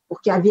então,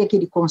 porque havia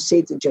aquele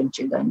conceito de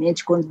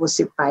antigamente, quando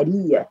você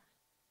paria,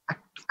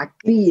 a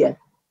cria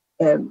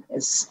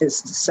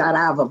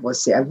sarava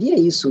você. Havia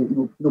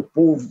isso no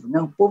povo,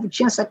 né? O povo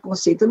tinha esse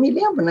conceito. Eu me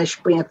lembro, na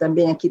Espanha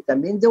também, aqui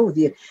também, de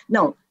ouvir.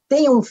 Não,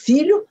 tenha um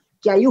filho,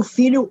 que aí o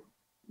filho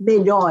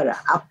melhora,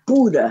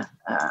 apura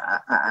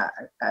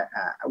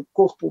o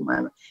corpo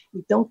humano.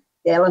 Então,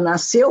 ela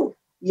nasceu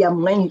e a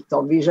mãe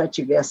talvez já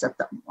tivesse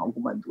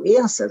alguma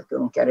doença, que eu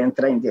não quero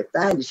entrar em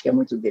detalhes, que é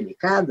muito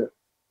delicado,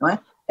 não é?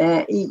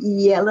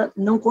 E ela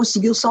não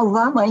conseguiu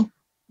salvar a mãe.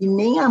 E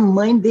nem a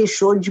mãe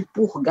deixou de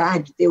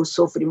purgar, de ter o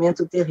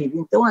sofrimento terrível.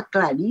 Então, a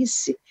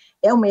Clarice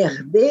é uma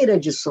herdeira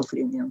de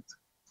sofrimento.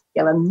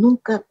 Ela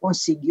nunca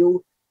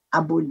conseguiu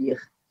abolir.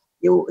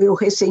 Eu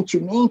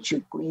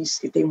recentemente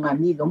conheci, tenho uma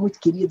amiga muito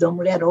querida, uma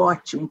mulher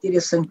ótima,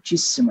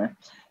 interessantíssima.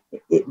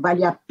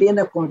 Vale a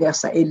pena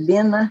conversar.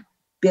 Helena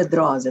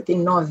Pedrosa, tem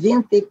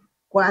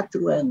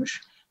 94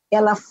 anos.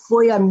 Ela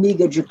foi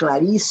amiga de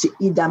Clarice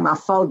e da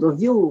Mafalda,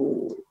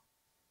 viu,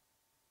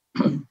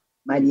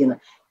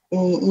 Marina?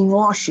 Em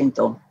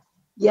Washington.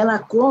 E ela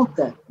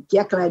conta que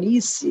a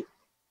Clarice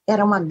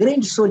era uma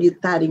grande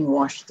solitária em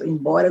Washington,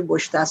 embora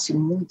gostasse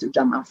muito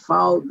da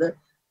Mafalda,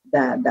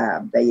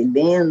 da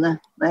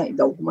Helena, né, e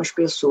de algumas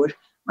pessoas,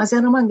 mas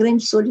era uma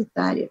grande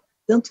solitária.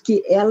 Tanto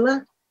que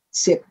ela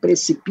se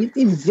precipita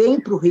e vem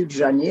para o Rio de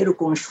Janeiro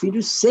com os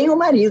filhos sem o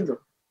marido.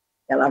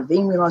 Ela vem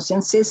em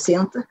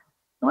 1960,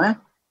 não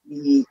é?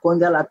 E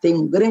quando ela tem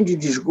um grande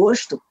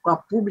desgosto com a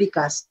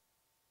publicação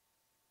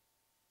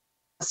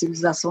da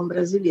civilização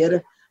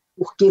brasileira,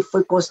 porque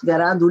foi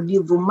considerado o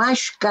livro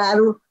mais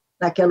caro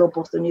naquela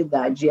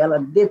oportunidade. E ela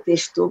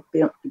detestou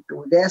que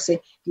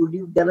pudessem que o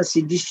livro dela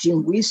se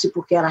distinguisse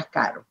porque era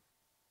caro.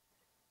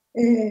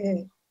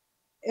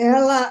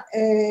 Ela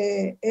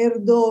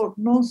herdou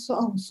não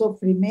só o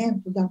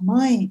sofrimento da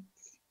mãe,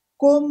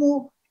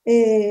 como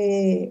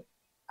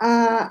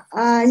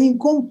a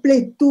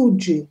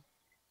incompletude,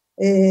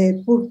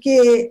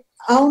 porque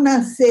ao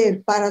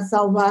nascer para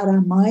salvar a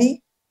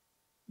mãe,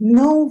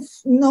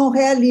 não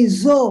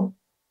realizou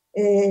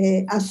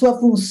a sua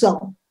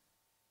função.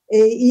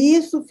 E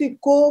isso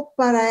ficou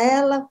para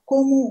ela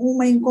como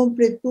uma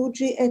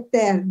incompletude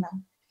eterna,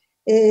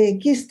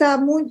 que está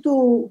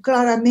muito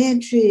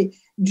claramente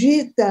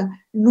dita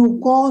no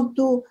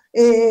conto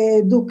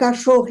do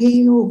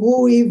cachorrinho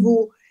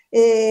ruivo.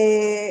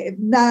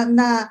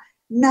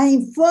 Na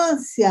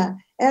infância,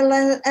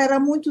 ela era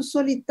muito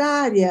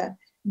solitária,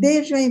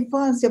 desde a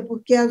infância,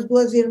 porque as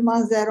duas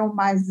irmãs eram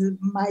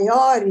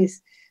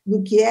maiores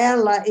do que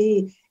ela,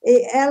 e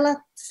ela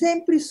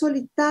sempre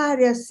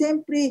solitária,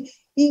 sempre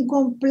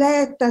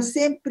incompleta,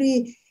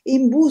 sempre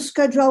em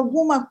busca de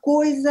alguma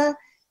coisa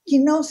que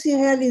não se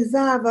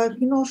realizava,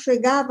 que não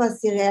chegava a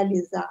se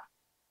realizar.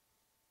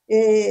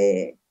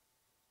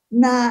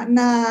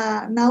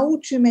 Na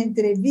última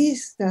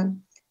entrevista,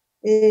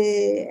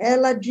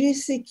 ela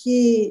disse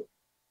que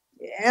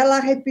ela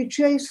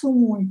repetia isso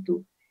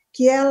muito,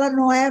 que ela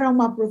não era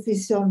uma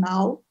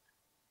profissional,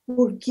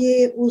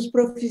 porque os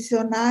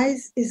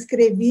profissionais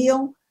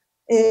escreviam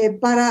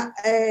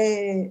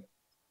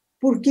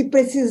porque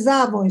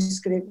precisavam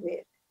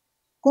escrever.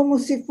 como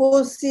se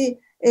fosse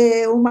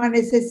uma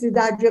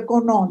necessidade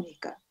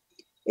econômica.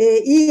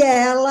 E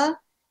ela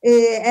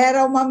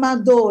era uma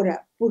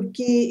amadora,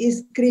 porque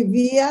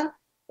escrevia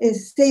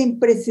sem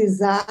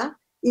precisar,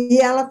 e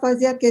ela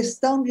fazia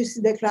questão de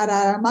se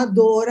declarar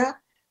amadora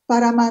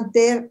para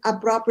manter a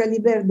própria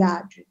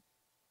liberdade.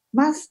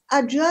 Mas,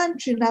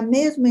 adiante, na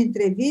mesma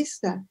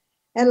entrevista,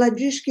 ela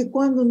diz que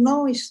quando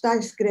não está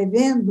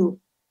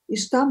escrevendo,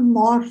 está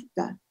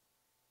morta.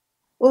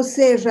 Ou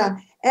seja,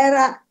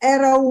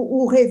 era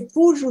o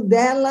refúgio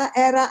dela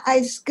era a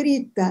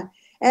escrita,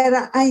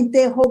 era a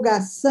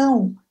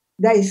interrogação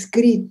da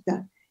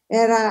escrita,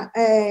 era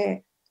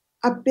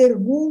a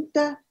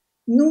pergunta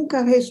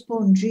nunca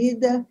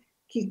respondida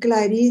que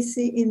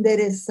Clarice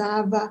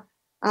endereçava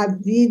à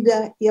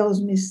vida e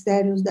aos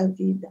mistérios da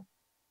vida.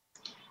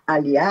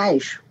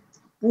 Aliás,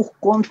 por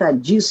conta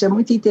disso, é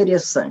muito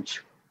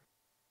interessante.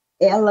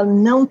 Ela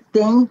não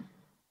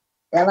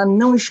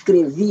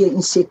escrevia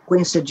em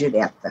sequência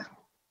direta.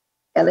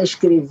 Ela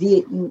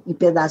escrevia em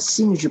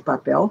pedacinhos de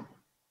papel,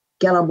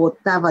 que ela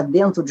botava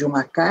dentro de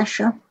uma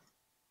caixa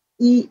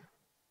e,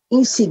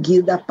 em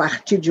seguida, a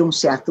partir de um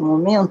certo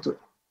momento,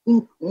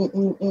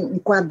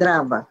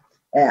 enquadrava,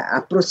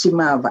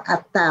 aproximava,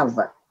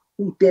 atava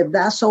um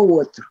pedaço ao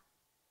outro.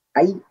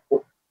 Aí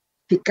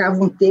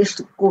ficava um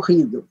texto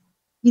corrido.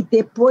 E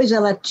depois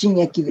ela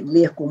tinha que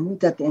ler com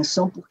muita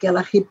atenção, porque ela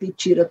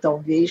repetira,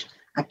 talvez,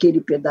 aquele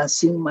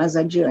pedacinho mais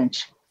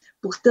adiante.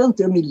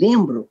 Portanto, eu me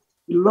lembro,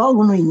 e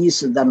logo no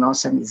início da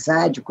nossa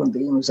amizade, quando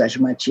íamos às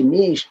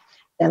matinês,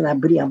 ela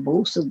abria a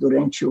bolsa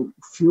durante o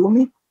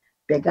filme,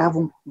 pegava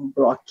um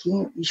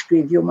bloquinho e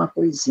escrevia uma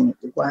coisinha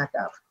e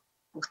guardava.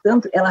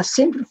 Portanto, ela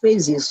sempre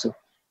fez isso.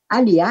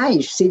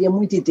 Aliás, seria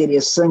muito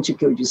interessante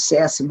que eu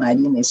dissesse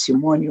Marina e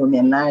Simone, em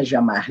homenagem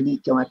a Marli,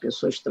 que é uma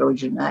pessoa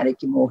extraordinária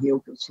que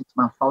morreu, que eu sinto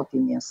uma falta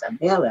imensa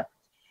dela.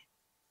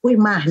 Foi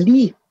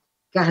Marli,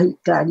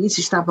 Clarice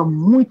estava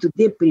muito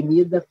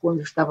deprimida quando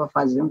estava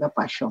fazendo A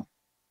Paixão.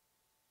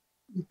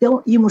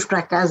 Então, íamos para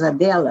a casa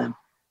dela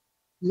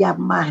e a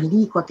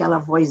Marli, com aquela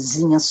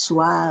vozinha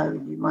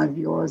suave,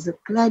 maviosa,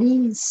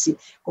 Clarice,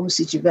 como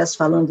se estivesse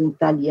falando em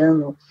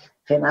italiano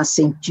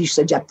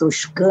renascentista de A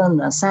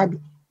Toscana,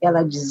 sabe?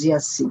 Ela dizia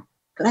assim,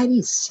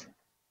 Clarice,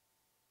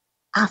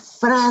 a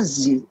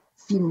frase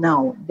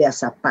final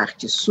dessa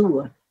parte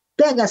sua,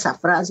 pega essa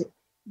frase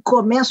e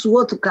começa o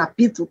outro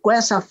capítulo com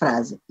essa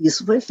frase.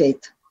 Isso foi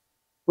feito.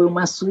 Foi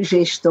uma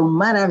sugestão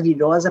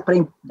maravilhosa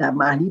da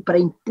Marli para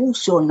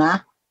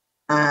impulsionar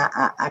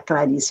a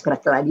Clarice, para a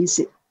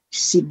Clarice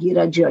seguir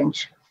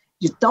adiante.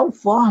 De tal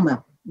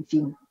forma,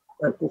 enfim,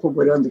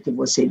 corroborando o que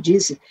você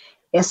disse,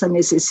 essa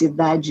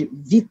necessidade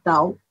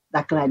vital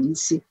da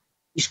Clarice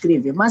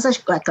escrever. Mas a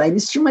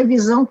Clarice tinha uma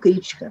visão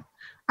crítica.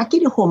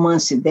 Aquele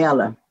romance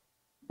dela,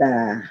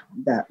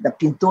 da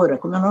pintora,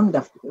 como é o nome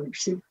da...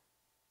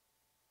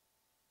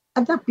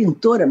 A da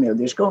pintora, meu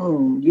Deus, que é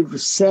um livro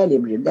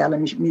célebre dela,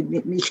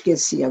 me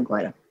esqueci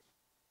agora.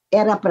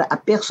 A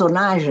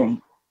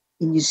personagem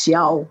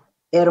inicial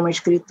era uma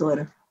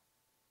escritora,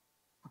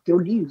 porque eu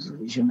li os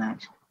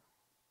originais.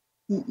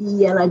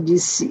 E ela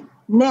disse,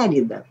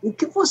 Nélida, o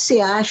que você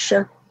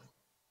acha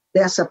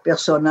dessa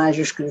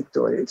personagem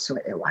escritora? Eu disse,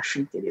 eu acho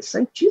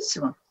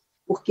interessantíssima,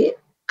 porque,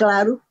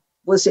 claro,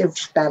 você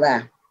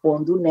estará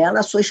pondo nela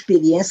a sua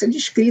experiência de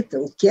escrita,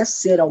 o que é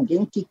ser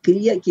alguém que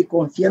cria e que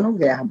confia no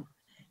verbo.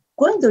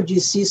 Quando eu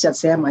disse isso,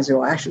 mas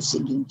eu acho o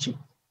seguinte,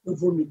 eu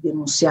vou me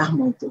denunciar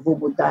muito, eu vou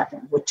mudar,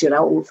 vou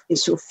tirar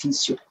esse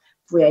ofício.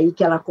 Foi aí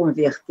que ela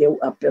converteu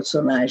a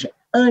personagem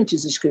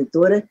antes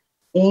escritora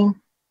em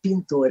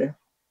pintora.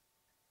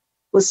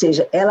 Ou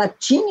seja, ela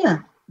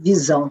tinha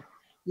visão,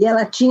 e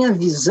ela tinha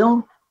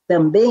visão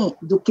também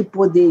do que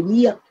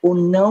poderia ou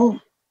não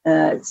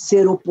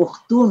ser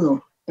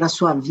oportuno para a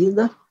sua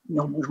vida, em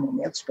alguns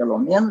momentos, pelo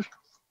menos,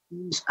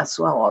 e a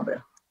sua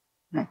obra.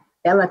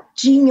 Ela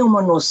tinha uma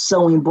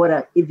noção,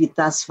 embora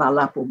evitasse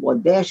falar por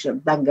modéstia,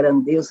 da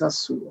grandeza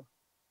sua.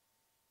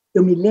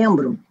 Eu me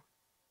lembro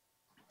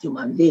que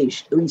uma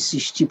vez eu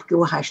insisti, porque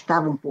eu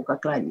arrastava um pouco a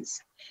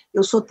Clarice.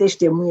 Eu sou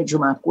testemunha de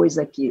uma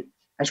coisa que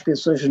as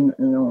pessoas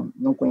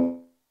não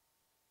conhecem.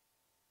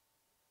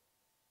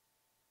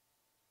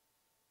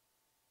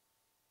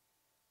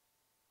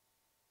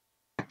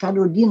 A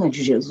Carolina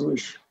de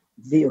Jesus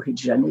veio ao Rio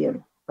de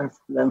Janeiro para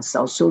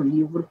lançar o seu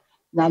livro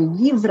na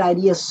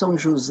Livraria São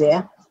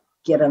José,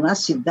 que era na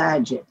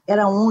cidade,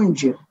 era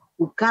onde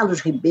o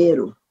Carlos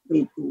Ribeiro,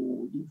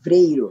 o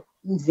livreiro,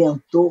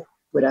 inventou,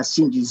 por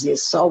assim dizer,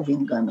 salvo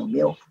engano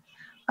meu,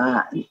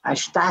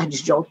 as tardes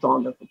de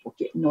autógrafo,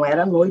 porque não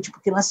era noite,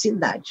 porque na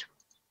cidade.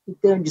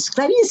 Então eu disse,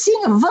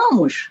 Claricinha,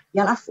 vamos! E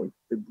ela foi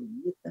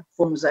bonita,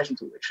 fomos as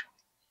duas.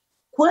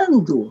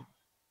 Quando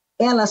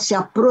ela se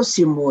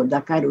aproximou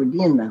da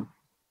Carolina,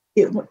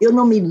 eu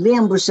não me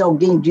lembro se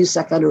alguém disse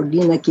a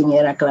Carolina quem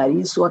era a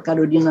Clarice ou a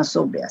Carolina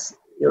soubesse.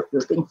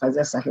 Eu tenho que fazer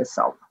essa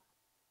ressalva.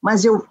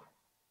 Mas eu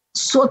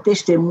sou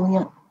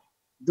testemunha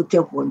do que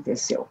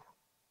aconteceu.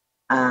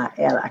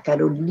 A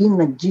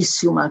Carolina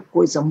disse uma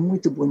coisa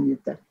muito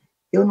bonita.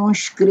 Eu não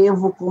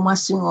escrevo como a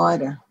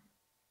senhora.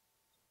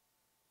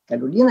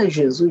 Carolina de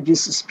Jesus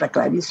disse isso para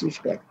Clarice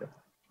Lispector.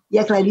 E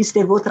a Clarice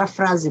teve outra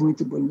frase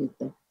muito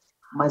bonita.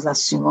 Mas a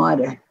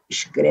senhora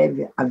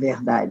escreve a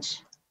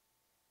verdade.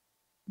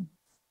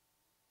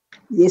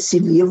 E esse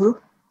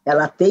livro,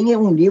 ela tem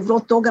um livro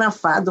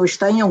autografado, ou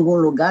está em algum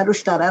lugar, ou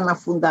estará na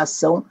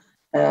Fundação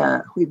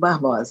Rui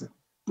Barbosa.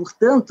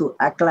 Portanto,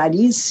 a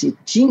Clarice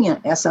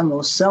tinha essa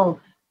noção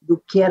do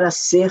que era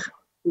ser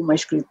uma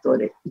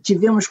escritora. E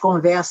tivemos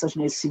conversas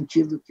nesse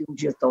sentido que um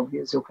dia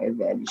talvez eu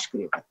revele e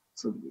escreva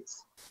sobre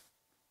isso.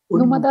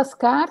 Numa das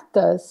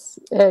cartas,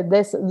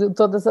 de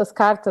todas as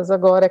cartas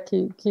agora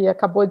que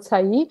acabou de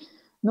sair,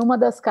 numa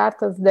das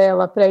cartas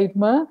dela para a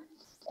irmã,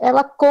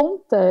 ela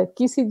conta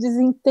que se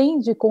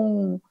desentende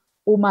com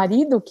o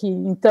marido, que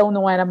então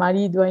não era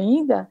marido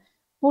ainda,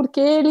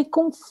 porque ele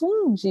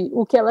confunde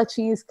o que ela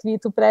tinha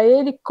escrito para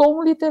ele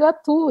com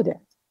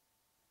literatura.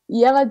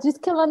 E ela diz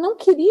que ela não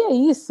queria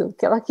isso,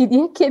 que ela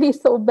queria que ele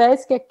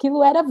soubesse que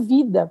aquilo era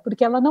vida,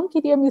 porque ela não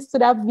queria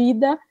misturar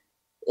vida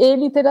e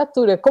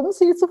literatura, como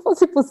se isso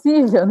fosse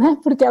possível, né?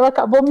 Porque ela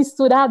acabou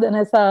misturada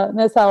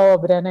nessa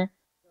obra, né?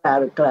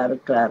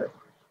 Claro.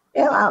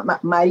 A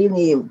Marina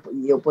e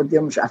eu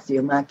podemos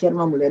afirmar que era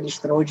uma mulher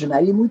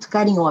extraordinária e muito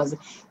carinhosa.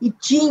 E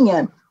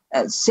tinha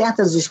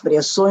certas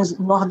expressões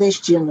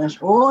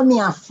nordestinas. Ô,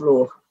 minha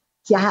flor,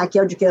 que a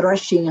Raquel de Queiroz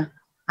tinha.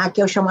 A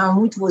Raquel chamava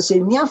muito você,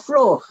 minha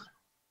flor,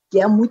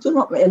 que é muito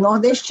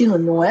nordestino,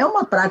 não é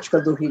uma prática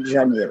do Rio de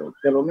Janeiro.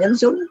 Pelo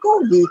menos eu nunca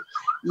ouvi.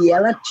 E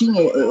ela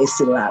tinha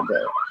esse lado.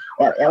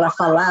 Ela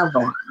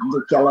falava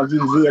do que ela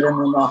vivera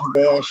no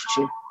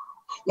Nordeste.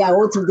 E há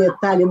outro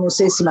detalhe, não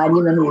sei se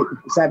Marina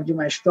sabe de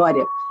uma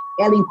história,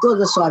 ela em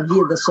toda a sua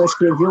vida só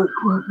escreveu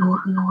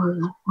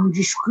um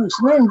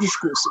discurso, não é um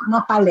discurso,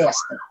 uma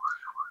palestra.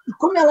 E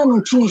como ela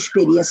não tinha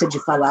experiência de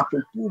falar para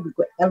o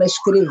público, ela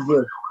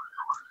escreveu.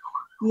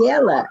 E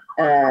ela,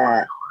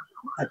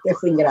 até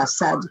foi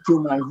engraçado que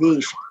uma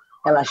vez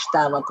ela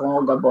estava com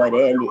Olga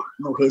Borelli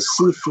no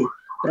Recife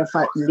para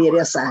ler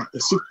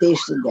esse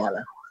texto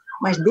dela.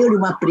 Mas deu-lhe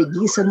uma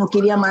preguiça, não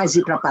queria mais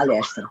ir para a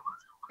palestra.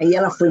 Aí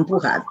ela foi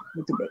empurrada,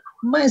 muito bem.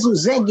 Mas o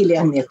Zé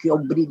Guilherme Melchior,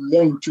 o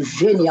brilhante, o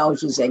genial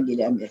José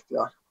Guilherme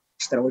Melchior,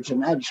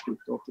 extraordinário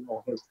escritor que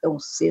morreu tão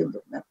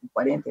cedo, né, com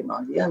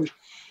 49 anos,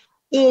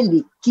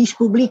 ele quis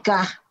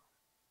publicar.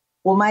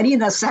 Ô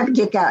Marina, sabe o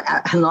que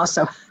a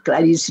nossa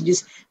Clarice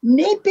disse?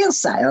 Nem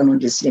pensar, ela não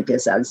disse nem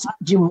pensar, ela disse,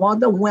 de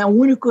modo algum, é o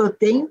único que eu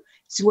tenho,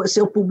 se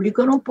eu publico,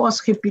 eu não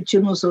posso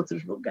repetir nos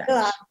outros lugares.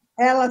 Claro,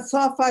 ela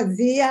só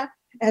fazia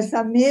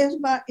essa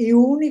mesma e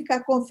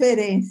única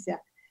conferência.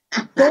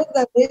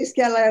 Toda vez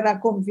que ela era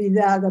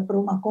convidada para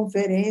uma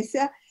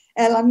conferência,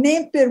 ela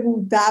nem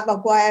perguntava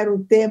qual era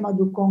o tema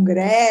do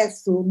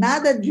congresso,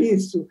 nada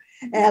disso.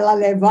 Ela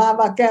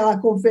levava aquela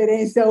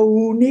conferência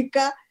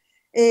única,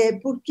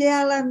 porque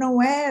ela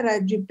não era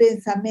de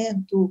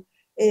pensamento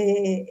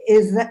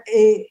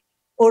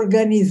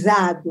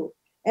organizado.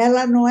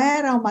 Ela não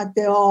era uma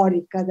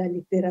teórica da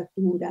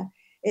literatura.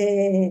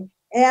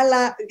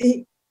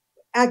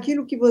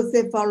 Aquilo que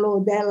você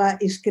falou dela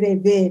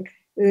escrever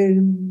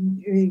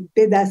em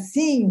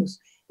pedacinhos,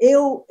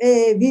 eu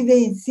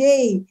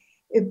vivenciei,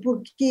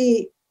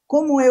 porque,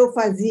 como eu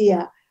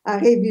fazia a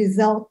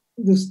revisão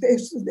dos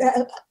textos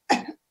dela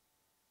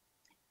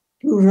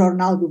para o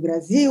Jornal do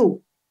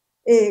Brasil,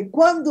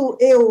 quando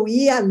eu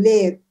ia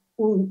ler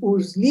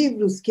os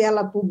livros que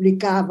ela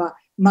publicava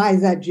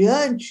mais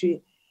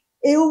adiante,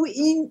 eu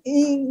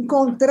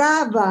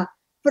encontrava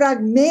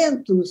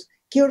fragmentos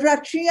que eu já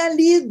tinha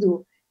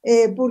lido,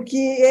 porque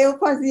eu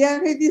fazia a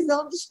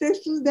revisão dos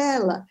textos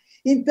dela.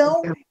 Então,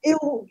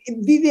 eu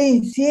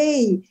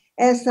vivenciei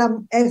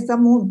essa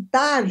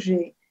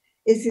montagem,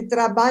 esse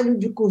trabalho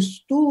de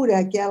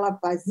costura que ela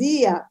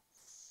fazia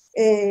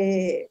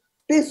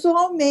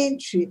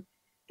pessoalmente,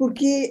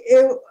 porque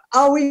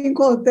ao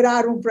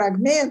encontrar um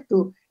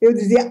fragmento, eu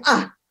dizia,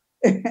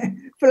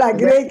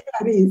 flagrei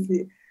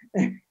Clarice.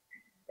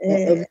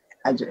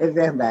 É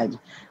verdade.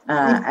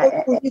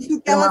 E foi por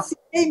isso que ela se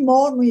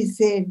queimou no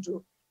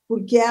incêndio,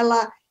 porque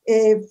ela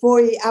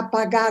foi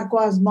apagar com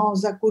as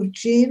mãos a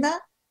cortina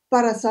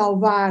para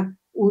salvar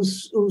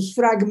os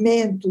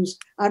fragmentos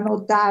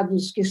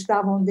anotados que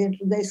estavam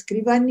dentro da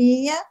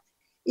escrivaninha,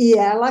 e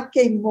ela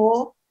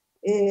queimou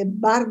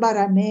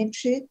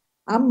barbaramente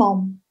a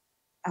mão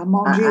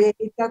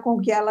direita com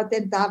que ela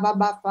tentava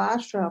abafar a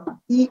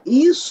chama.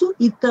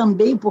 E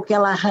também porque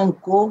ela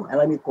arrancou,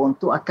 ela me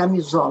contou, a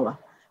camisola,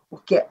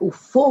 porque o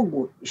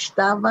fogo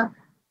estava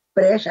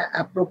prestes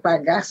a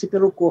propagar-se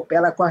pelo corpo.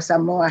 Ela, com essa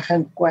mão,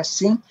 arrancou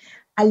assim.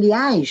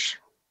 Aliás,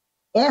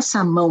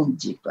 essa mão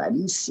de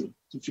Clarice,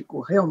 que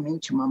ficou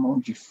realmente uma mão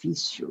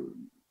difícil,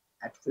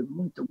 foi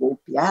muito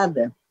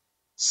golpeada,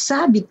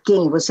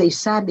 vocês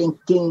sabem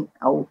quem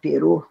a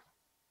operou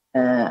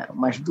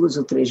umas 2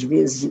 ou 3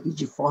 vezes e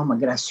de forma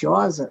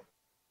graciosa?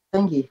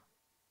 Pitangui.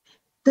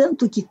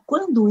 Tanto que,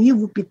 quando o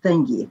Ivo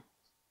Pitangui,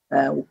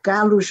 o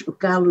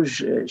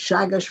Carlos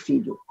Chagas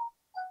Filho,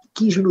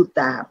 quis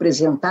lutar,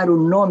 apresentar o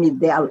nome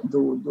dela,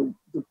 do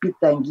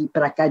Pitangui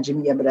para a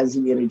Academia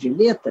Brasileira de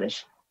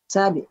Letras,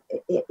 sabe?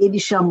 Ele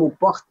chamou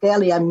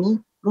Portela e a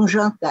mim para um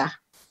jantar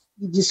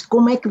e disse: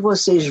 como é que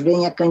vocês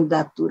veem a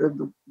candidatura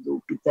do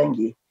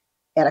Pitangui?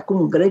 Era com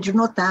um grande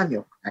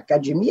notável. A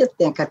academia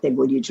tem a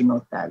categoria de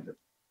notável.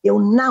 Eu,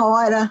 na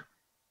hora,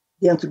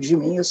 dentro de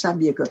mim, eu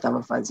sabia o que eu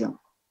estava fazendo.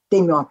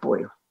 Tem meu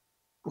apoio.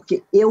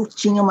 Porque eu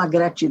tinha uma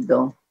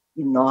gratidão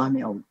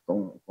enorme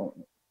com o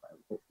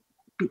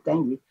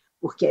Pitangui,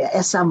 porque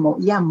essa mão,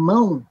 e a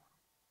mão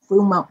foi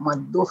uma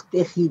dor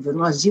terrível.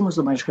 Nós íamos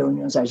umas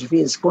reuniões, às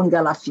vezes, quando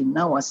ela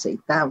afinal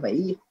aceitava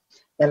ir,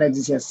 ela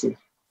dizia assim: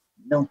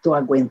 não estou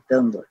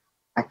aguentando,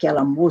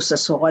 aquela moça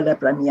só olha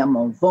para a minha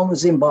mão,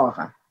 vamos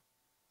embora.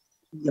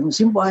 Íamos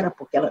embora,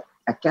 porque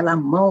aquela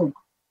mão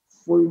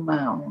foi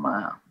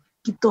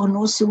que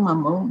tornou-se uma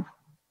mão.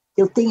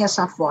 Eu tenho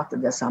essa foto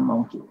dessa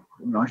mão que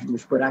nós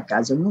duas, por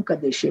acaso, eu nunca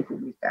deixei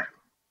publicar.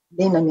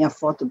 Nem na minha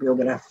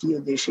fotobiografia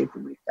eu deixei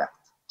publicar,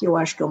 que eu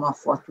acho que é uma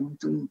foto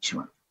muito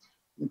íntima.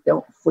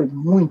 Então, foi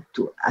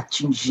muito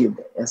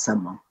atingida essa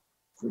mão.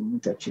 Foi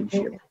muito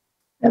atingida.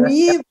 Ela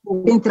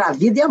entre a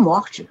vida e a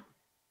morte.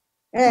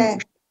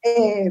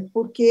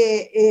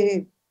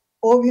 Porque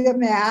houve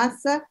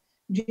ameaça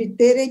de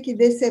terem que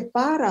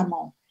decepar a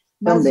mão.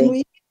 Mas também. O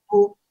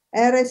Ivo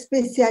era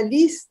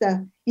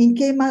especialista em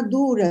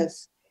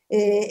queimaduras.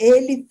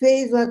 Ele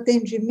fez o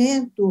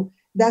atendimento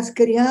das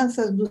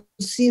crianças do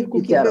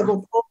circo que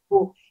pegou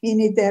fogo em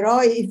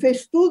Niterói e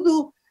fez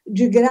tudo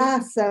de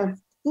graça.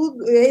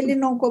 Tudo, ele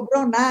não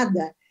cobrou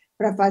nada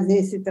para fazer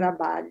esse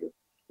trabalho.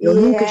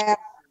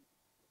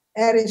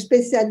 Era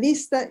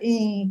especialista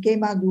em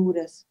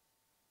queimaduras.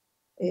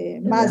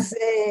 Mas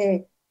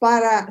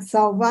para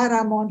salvar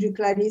a mão de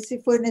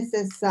Clarice foi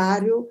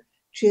necessário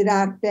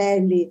tirar a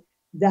pele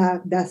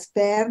das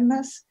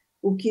pernas,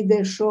 o que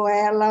deixou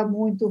ela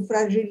muito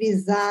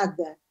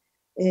fragilizada.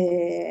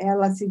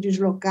 Ela se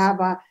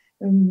deslocava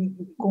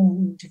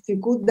com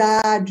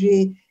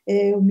dificuldade.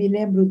 Eu me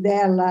lembro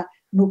dela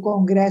no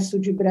Congresso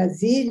de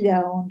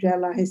Brasília, onde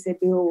ela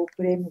recebeu o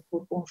prêmio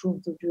por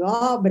conjunto de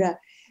obra,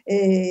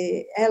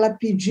 ela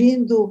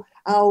pedindo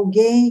a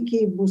alguém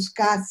que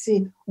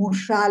buscasse um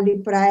chale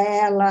para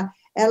ela.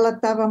 Ela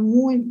estava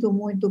muito,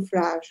 muito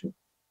frágil.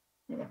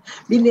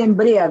 Me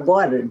lembrei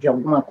agora de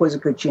alguma coisa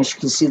que eu tinha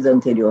esquecido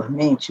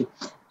anteriormente,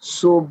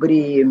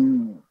 sobre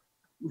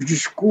o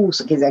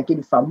discurso, quer dizer,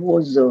 aquele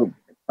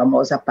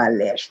famosa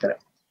palestra.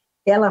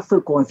 Ela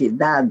foi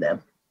convidada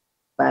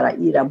para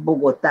ir a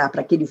Bogotá, para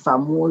aquele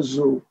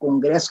famoso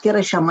congresso, que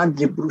era chamado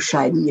de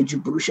bruxaria, de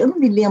bruxa, eu não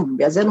me lembro,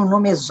 mas era um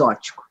nome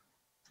exótico,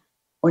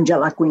 onde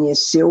ela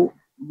conheceu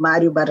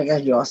Mário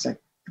Vargas Llosa,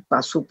 que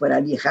passou por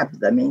ali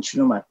rapidamente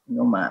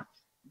numa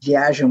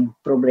viagem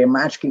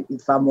problemática e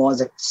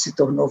famosa, que se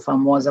tornou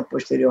famosa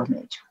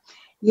posteriormente.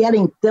 E ela,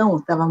 então,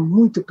 estava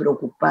muito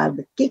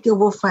preocupada. O que eu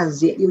vou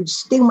fazer? Eu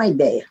disse: tem uma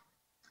ideia.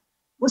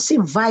 Você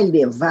vai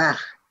levar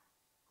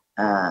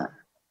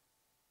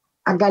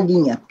a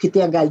galinha, porque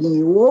tem a galinha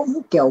e o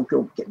ovo, que é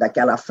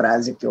daquela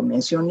frase que eu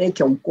mencionei,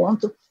 que é um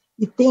conto,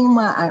 e tem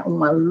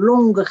uma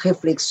longa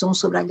reflexão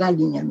sobre a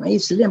galinha, não é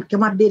isso? Lembra que é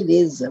uma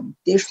beleza, um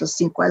texto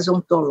assim quase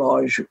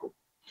ontológico.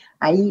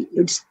 Aí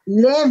eu disse: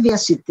 leve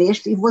esse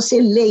texto e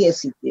você leia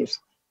esse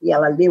texto. E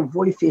ela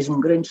levou e fez um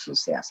grande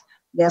sucesso.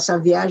 Nessa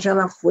viagem,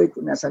 ela foi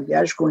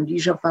com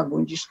Lígia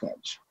Fagundes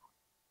Telles.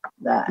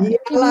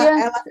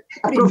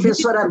 A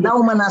professora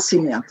Dalma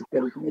Nascimento,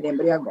 pelo que me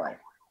lembrei agora.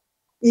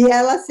 E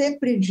ela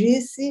sempre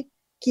disse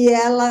que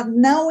ela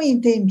não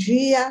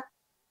entendia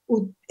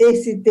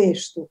esse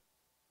texto.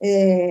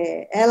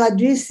 Ela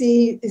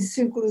disse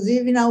isso,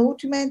 inclusive, na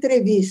última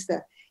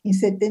entrevista, em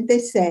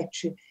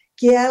 77,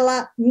 que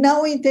ela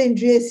não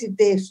entendia esse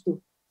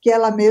texto, que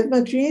ela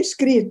mesma tinha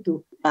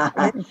escrito.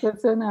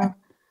 Sensacional.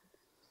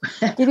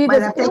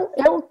 Querida,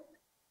 eu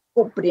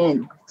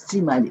compreendo.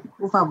 Sim, Maria.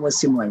 Por favor,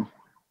 Simone.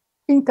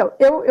 Então,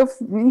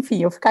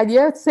 enfim, eu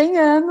ficaria 100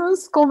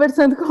 anos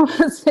conversando com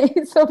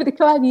vocês sobre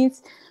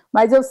Clarice,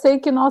 mas eu sei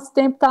que o nosso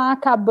tempo está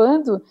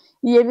acabando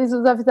e eles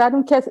nos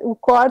avisaram que o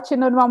corte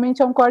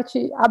normalmente é um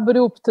corte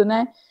abrupto,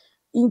 né?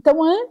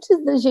 Então,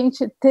 antes da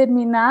gente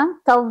terminar,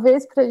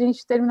 talvez para a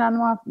gente terminar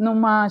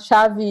numa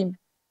chave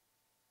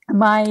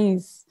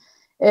mais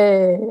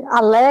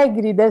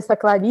alegre dessa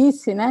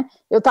Clarice, né?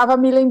 Eu estava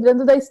me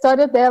lembrando da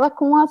história dela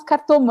com as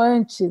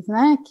cartomantes,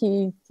 né?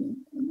 Que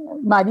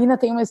Marina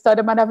tem uma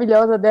história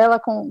maravilhosa dela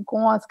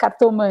com as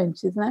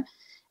cartomantes, né?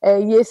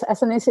 E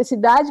essa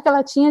necessidade que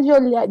ela tinha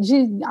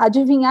de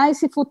adivinhar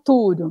esse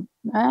futuro,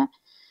 né?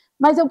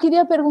 Mas eu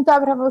queria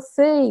perguntar para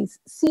vocês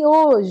se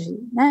hoje,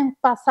 né,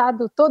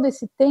 passado todo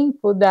esse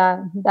tempo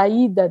da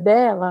ida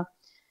dela,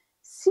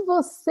 se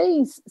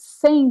vocês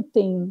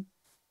sentem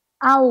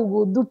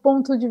algo do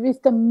ponto de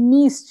vista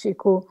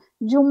místico,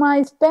 de uma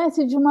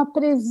espécie de uma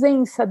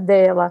presença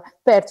dela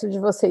perto de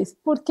vocês.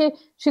 Porque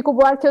Chico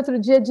Buarque outro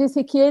dia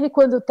disse que ele,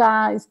 quando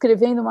está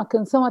escrevendo uma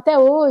canção, até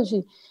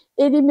hoje,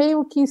 ele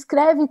meio que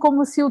escreve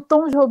como se o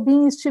Tom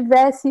Jobim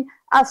estivesse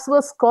às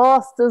suas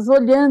costas,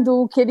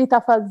 olhando o que ele está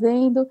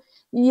fazendo,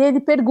 e ele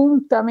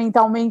pergunta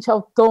mentalmente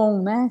ao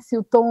Tom, né, se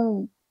o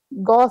Tom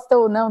gosta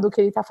ou não do que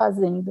ele está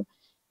fazendo.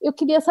 Eu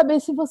queria saber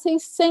se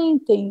vocês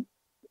sentem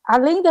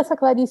além dessa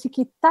Clarice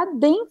que está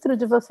dentro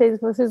de vocês,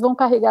 que vocês vão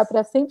carregar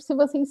para sempre, se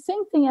vocês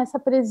sentem essa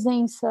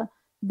presença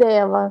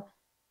dela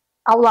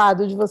ao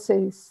lado de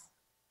vocês.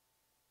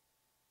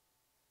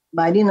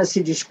 Marina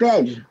se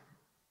despede?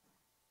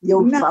 E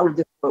eu falo,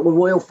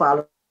 ou eu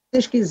falo, se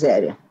vocês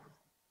quiserem.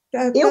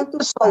 Eu,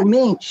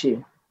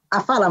 pessoalmente...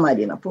 fala,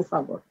 Marina, por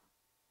favor.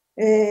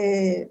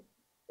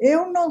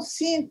 Eu não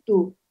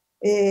sinto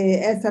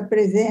essa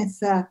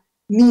presença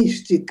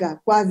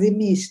mística, quase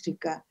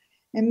mística,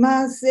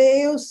 mas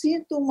eu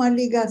sinto uma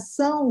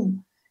ligação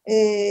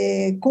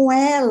com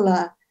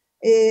ela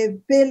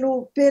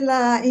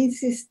pela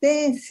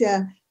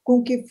insistência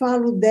com que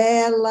falo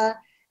dela,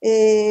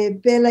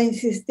 pela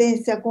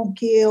insistência com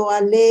que eu a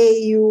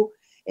leio,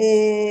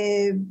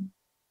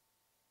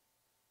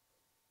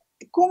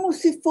 como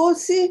se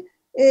fosse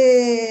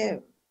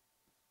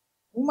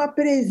uma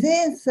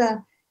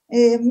presença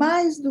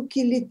mais do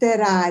que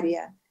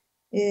literária.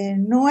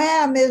 Não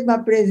é a mesma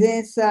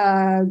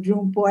presença de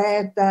um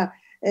poeta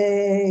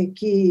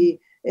que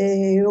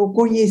eu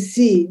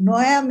conheci, não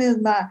é a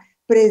mesma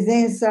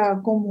presença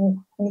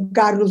como um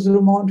Carlos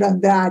Drummond de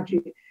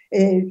Andrade,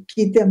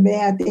 que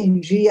também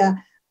atendia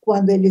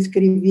quando ele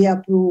escrevia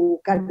para o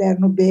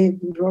Caderno B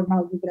do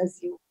Jornal do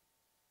Brasil.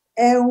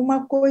 É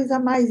uma coisa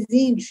mais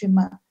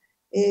íntima,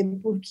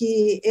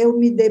 porque eu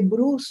me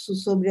debruço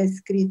sobre a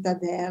escrita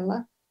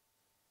dela,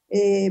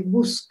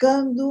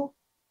 buscando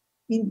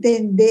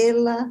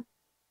entendê-la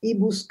e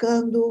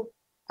buscando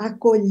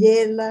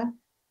acolhê-la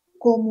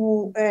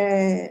como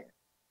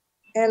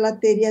ela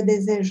teria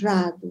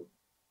desejado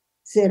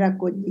ser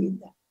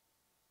acolhida.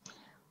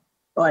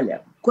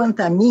 Olha, quanto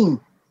a mim,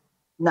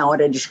 na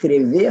hora de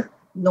escrever,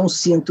 não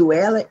sinto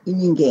ela e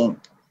ninguém.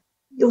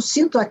 Eu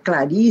sinto a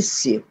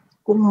Clarice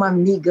como uma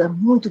amiga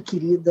muito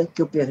querida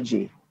que eu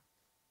perdi.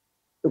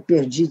 Eu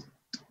perdi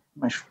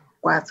umas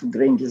 4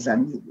 grandes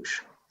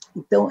amigos.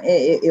 Então,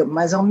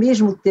 mas ao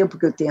mesmo tempo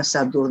que eu tenho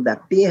essa dor da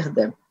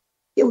perda,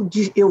 eu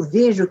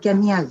vejo que a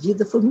minha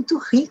vida foi muito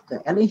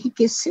rica, ela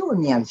enriqueceu a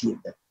minha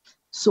vida.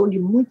 Sou-lhe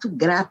muito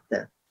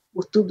grata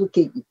por tudo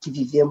que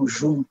vivemos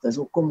juntas,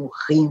 ou como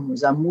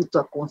rimos, a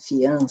mútua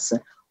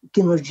confiança, o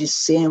que nos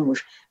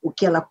dissemos,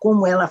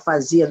 como ela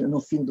fazia no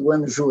fim do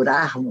ano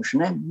jurarmos,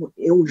 né?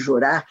 Eu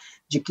jurar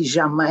de que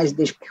jamais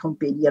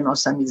romperia a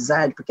nossa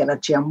amizade, porque ela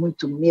tinha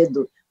muito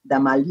medo da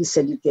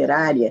malícia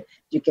literária,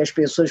 de que as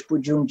pessoas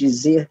podiam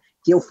dizer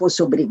que eu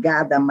fosse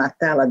obrigada a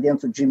matá-la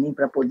dentro de mim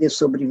para poder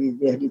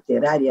sobreviver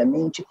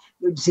literariamente.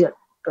 Eu dizia,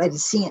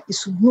 Claricinha,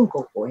 isso nunca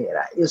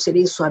ocorrerá. Eu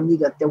serei sua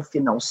amiga até o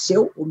final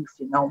seu ou no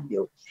final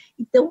meu.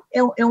 Então,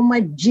 é uma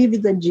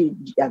dívida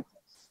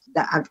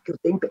que eu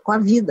tenho com a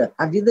vida.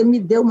 A vida me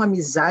deu uma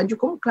amizade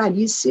com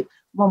Clarice,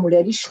 uma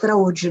mulher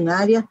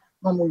extraordinária,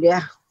 uma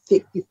mulher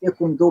que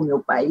fecundou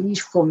meu país,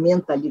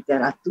 fomenta a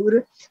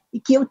literatura, e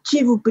que eu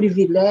tive o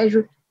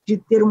privilégio de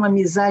ter uma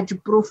amizade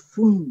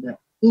profunda,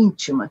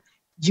 íntima,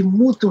 de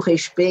mútuo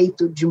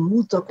respeito, de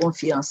mútua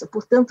confiança.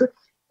 Portanto,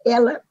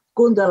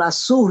 quando ela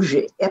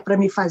surge, é para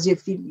me fazer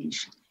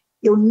feliz.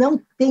 Eu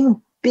não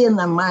tenho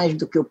pena mais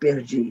do que eu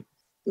perdi.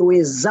 Eu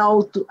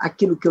exalto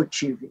aquilo que eu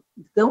tive.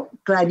 Então,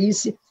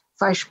 Clarice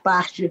faz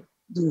parte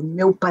do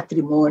meu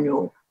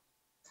patrimônio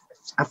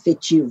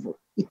afetivo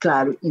e,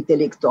 claro,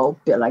 intelectual,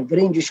 pela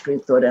grande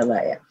escritora ela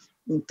é.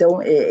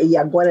 Então, e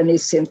agora,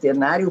 nesse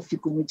centenário, eu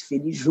fico muito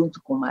feliz,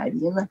 junto com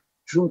Marina,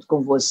 junto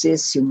com você,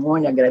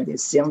 Simone,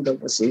 agradecendo a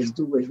vocês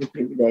duas o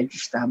privilégio de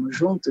estarmos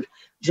juntos,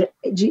 de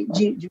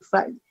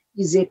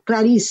dizer,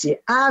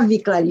 Clarice, ave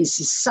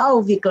Clarice,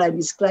 salve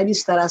Clarice, Clarice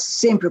estará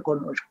sempre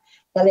conosco.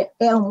 Ela é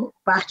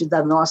parte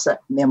da nossa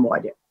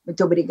memória.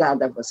 Muito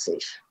obrigada a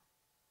vocês.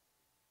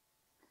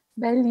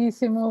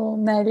 Belíssimo,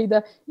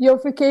 Nélida. E eu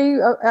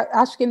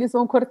acho que eles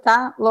vão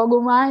cortar logo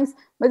mais,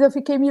 mas eu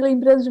fiquei me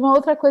lembrando de uma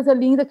outra coisa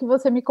linda que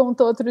você me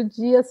contou outro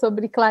dia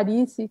sobre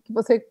Clarice, que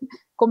você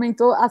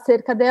comentou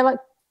acerca dela,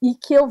 e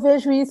que eu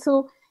vejo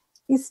isso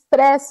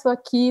expresso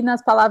aqui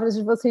nas palavras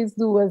de vocês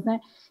duas, né?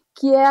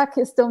 Que é a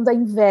questão da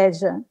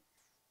inveja.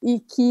 E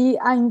que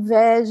a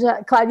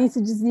inveja,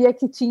 Clarice dizia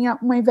que tinha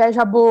uma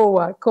inveja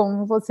boa,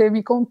 como você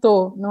me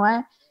contou, não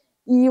é?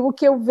 E o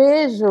que eu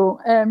vejo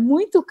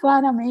muito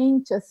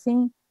claramente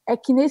assim, é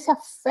que nesse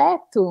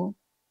afeto,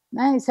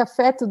 né, esse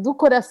afeto do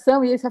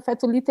coração e esse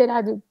afeto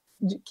literário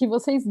que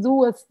vocês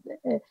duas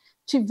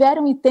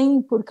tiveram e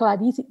têm por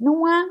Clarice,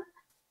 não há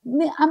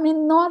a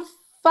menor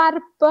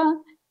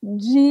farpa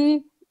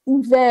de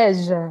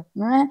inveja,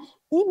 não é?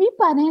 E me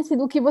parece,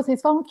 do que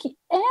vocês falam, que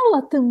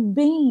ela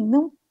também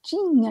não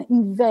tinha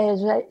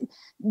inveja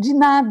de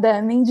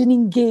nada, nem de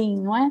ninguém,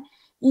 não é?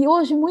 E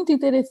hoje, muito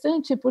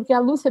interessante, porque a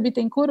Lúcia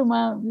Bittencourt,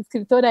 uma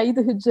escritora aí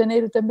do Rio de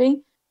Janeiro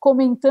também,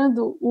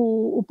 comentando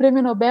o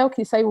prêmio Nobel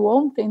que saiu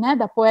ontem, né,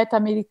 da poeta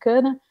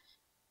americana,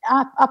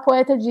 a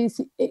poeta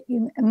disse,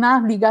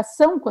 na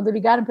ligação, quando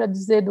ligaram para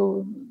dizer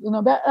do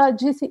Nobel, ela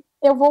disse,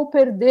 eu vou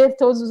perder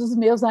todos os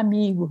meus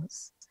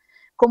amigos,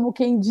 como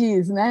quem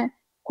diz, né?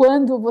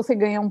 Quando você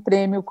ganha um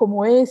prêmio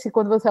como esse,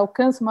 quando você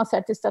alcança uma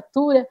certa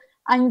estatura,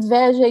 a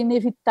inveja é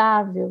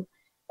inevitável.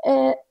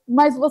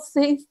 Mas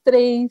vocês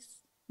três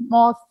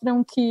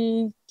mostram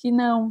que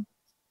não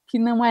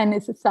é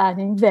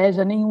necessária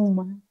inveja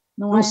nenhuma.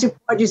 Não se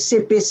pode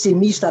ser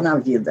pessimista na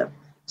vida,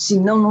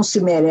 senão não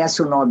se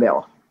merece o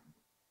Nobel.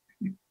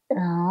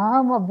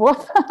 Uma boa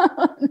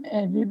fala,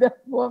 né? Vida,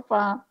 boa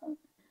fala.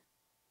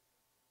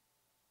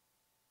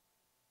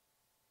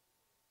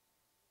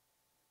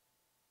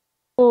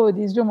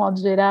 De um modo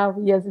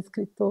geral, e as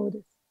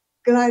escritoras?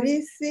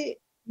 Clarice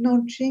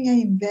não tinha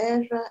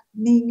inveja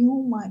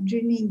nenhuma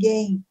de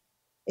ninguém,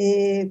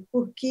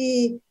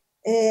 porque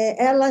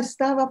ela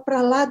estava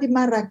para lá de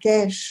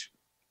Marrakech,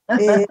 a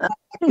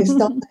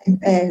questão da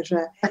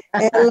inveja.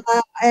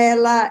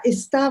 Ela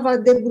estava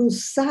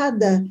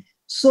debruçada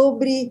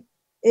sobre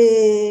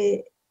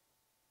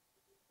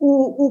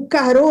o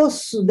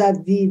caroço da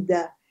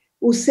vida,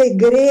 o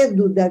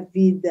segredo da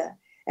vida.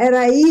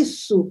 Era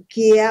isso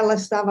que ela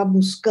estava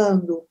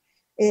buscando,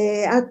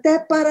 até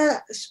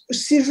para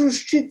se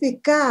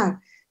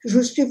justificar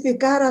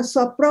a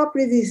sua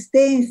própria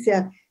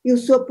existência e o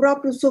seu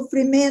próprio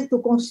sofrimento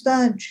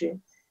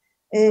constante,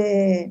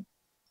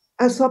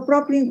 a sua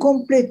própria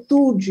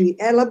incompletude.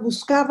 Ela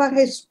buscava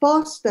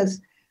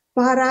respostas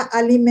para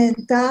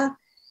alimentar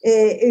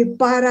e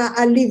para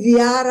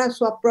aliviar a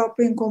sua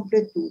própria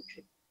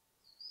incompletude.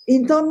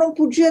 Então, não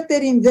podia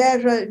ter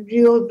inveja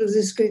de outros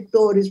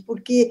escritores,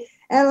 porque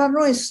ela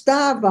não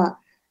estava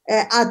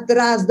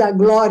atrás da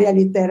glória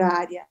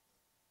literária.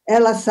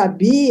 Ela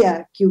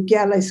sabia que o que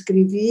ela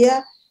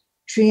escrevia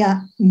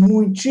tinha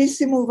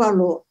muitíssimo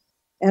valor.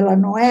 Ela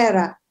não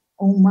era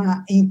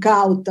uma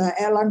incauta,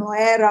 ela não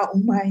era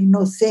uma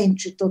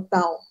inocente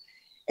total.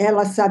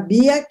 Ela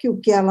sabia que o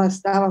que ela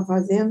estava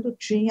fazendo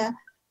tinha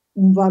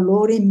um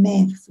valor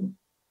imenso,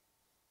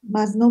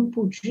 mas não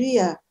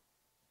podia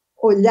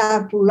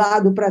olhar para o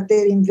lado para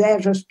ter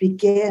invejas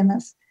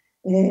pequenas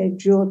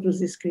de outros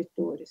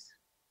escritores.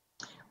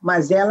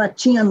 Mas ela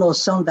tinha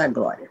noção da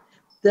glória,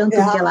 tanto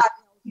que ela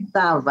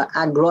citava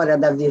a glória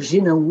da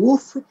Virginia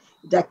Woolf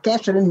e da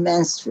Catherine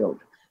Mansfield,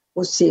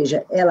 ou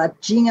seja, ela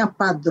tinha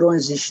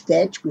padrões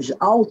estéticos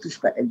altos,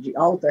 de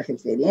alta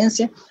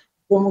referência,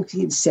 como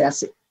que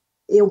dissesse,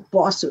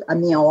 a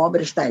minha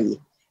obra está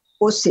aí.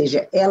 Ou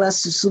seja, ela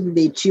se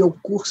submetia ao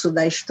curso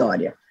da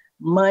história,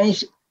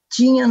 mas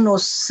tinha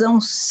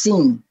noção,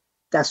 sim,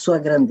 da sua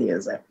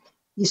grandeza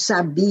e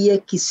sabia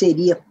que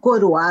seria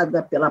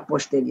coroada pela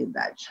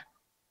posteridade.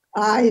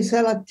 Isso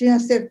ela tinha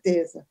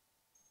certeza.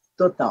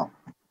 Total.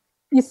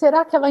 E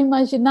será que ela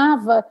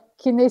imaginava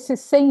que nesses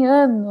 100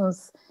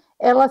 anos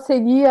ela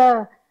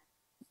seria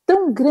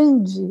tão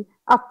grande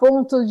a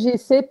ponto de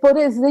ser, por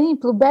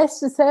exemplo,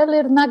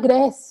 best-seller na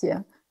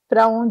Grécia,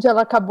 para onde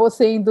ela acabou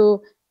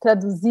sendo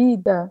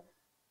traduzida?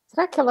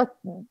 Será que ela,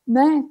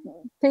 né,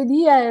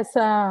 teria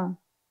essa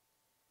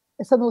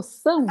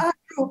noção?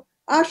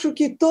 Acho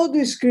que todo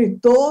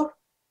escritor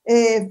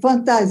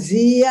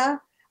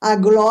fantasia a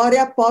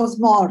glória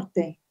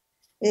pós-mortem,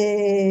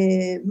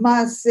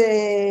 mas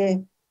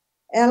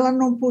ela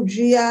não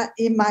podia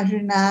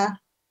imaginar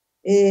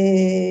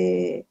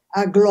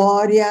a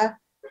glória,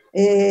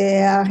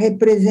 a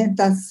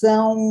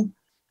representação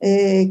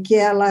que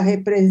ela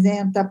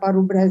representa para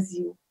o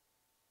Brasil.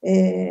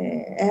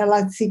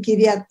 Ela se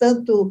queria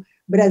tanto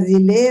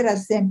brasileira,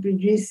 sempre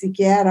disse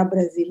que era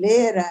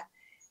brasileira,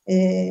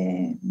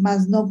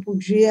 mas não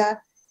podia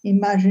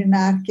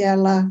imaginar que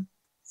ela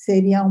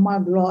seria uma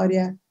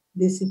glória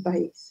desse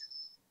país.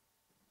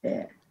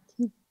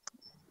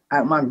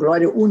 Uma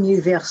glória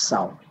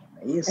universal,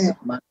 é isso?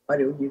 Uma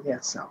glória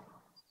universal.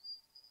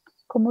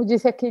 Como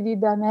disse a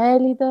querida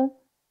Nélida,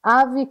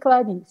 Ave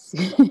Clarice.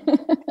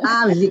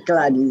 Ave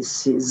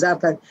Clarice,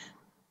 exatamente.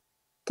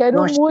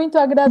 Quero muito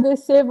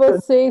agradecer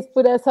vocês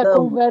por essa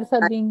conversa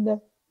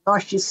linda.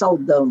 Nós te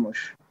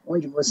saudamos,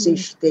 onde você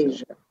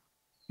esteja.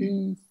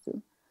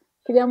 Isso.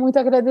 Queria muito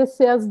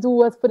agradecer as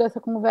duas por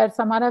essa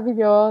conversa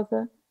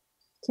maravilhosa,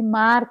 que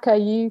marca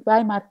aí,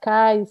 vai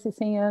marcar esses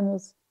 100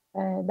 anos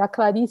da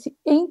Clarice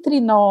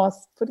entre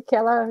nós, porque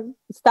ela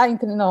está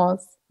entre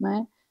nós,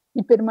 né?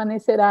 E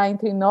permanecerá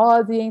entre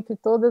nós e entre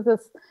todas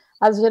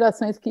as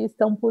gerações que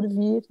estão por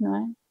vir,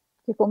 né?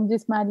 Porque, como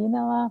disse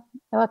Marina,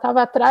 ela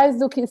estava atrás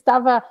do que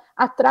estava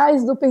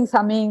atrás do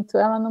pensamento,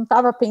 ela não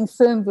estava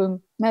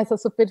pensando nessa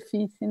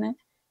superfície, né?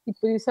 E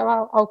por isso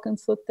ela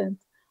alcançou tanto.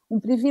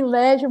 Um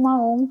privilégio,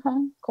 uma honra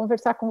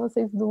conversar com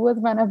vocês duas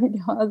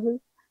maravilhosas.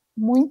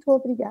 Muito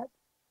obrigada.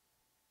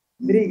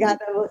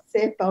 Obrigada a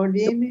você,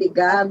 Pauline.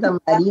 Obrigada,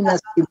 Marina,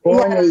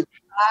 Simone.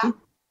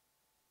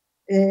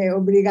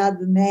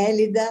 Obrigado,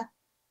 Nélida.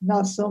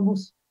 Nós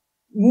somos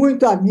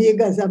muito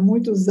amigas há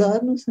muitos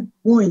anos.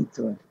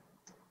 Muito.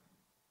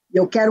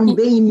 Eu quero um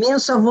bem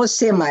imenso a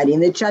você,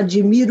 Marina. Eu te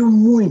admiro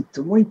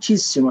muito,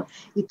 muitíssimo.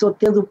 E estou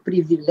tendo o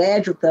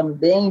privilégio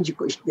também de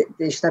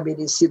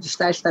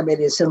estar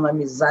estabelecendo uma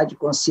amizade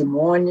com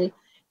Simone,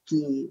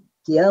 que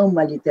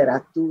ama a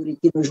literatura e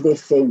que nos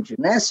defende,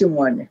 né,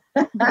 Simone?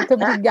 Muito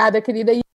obrigada, querida.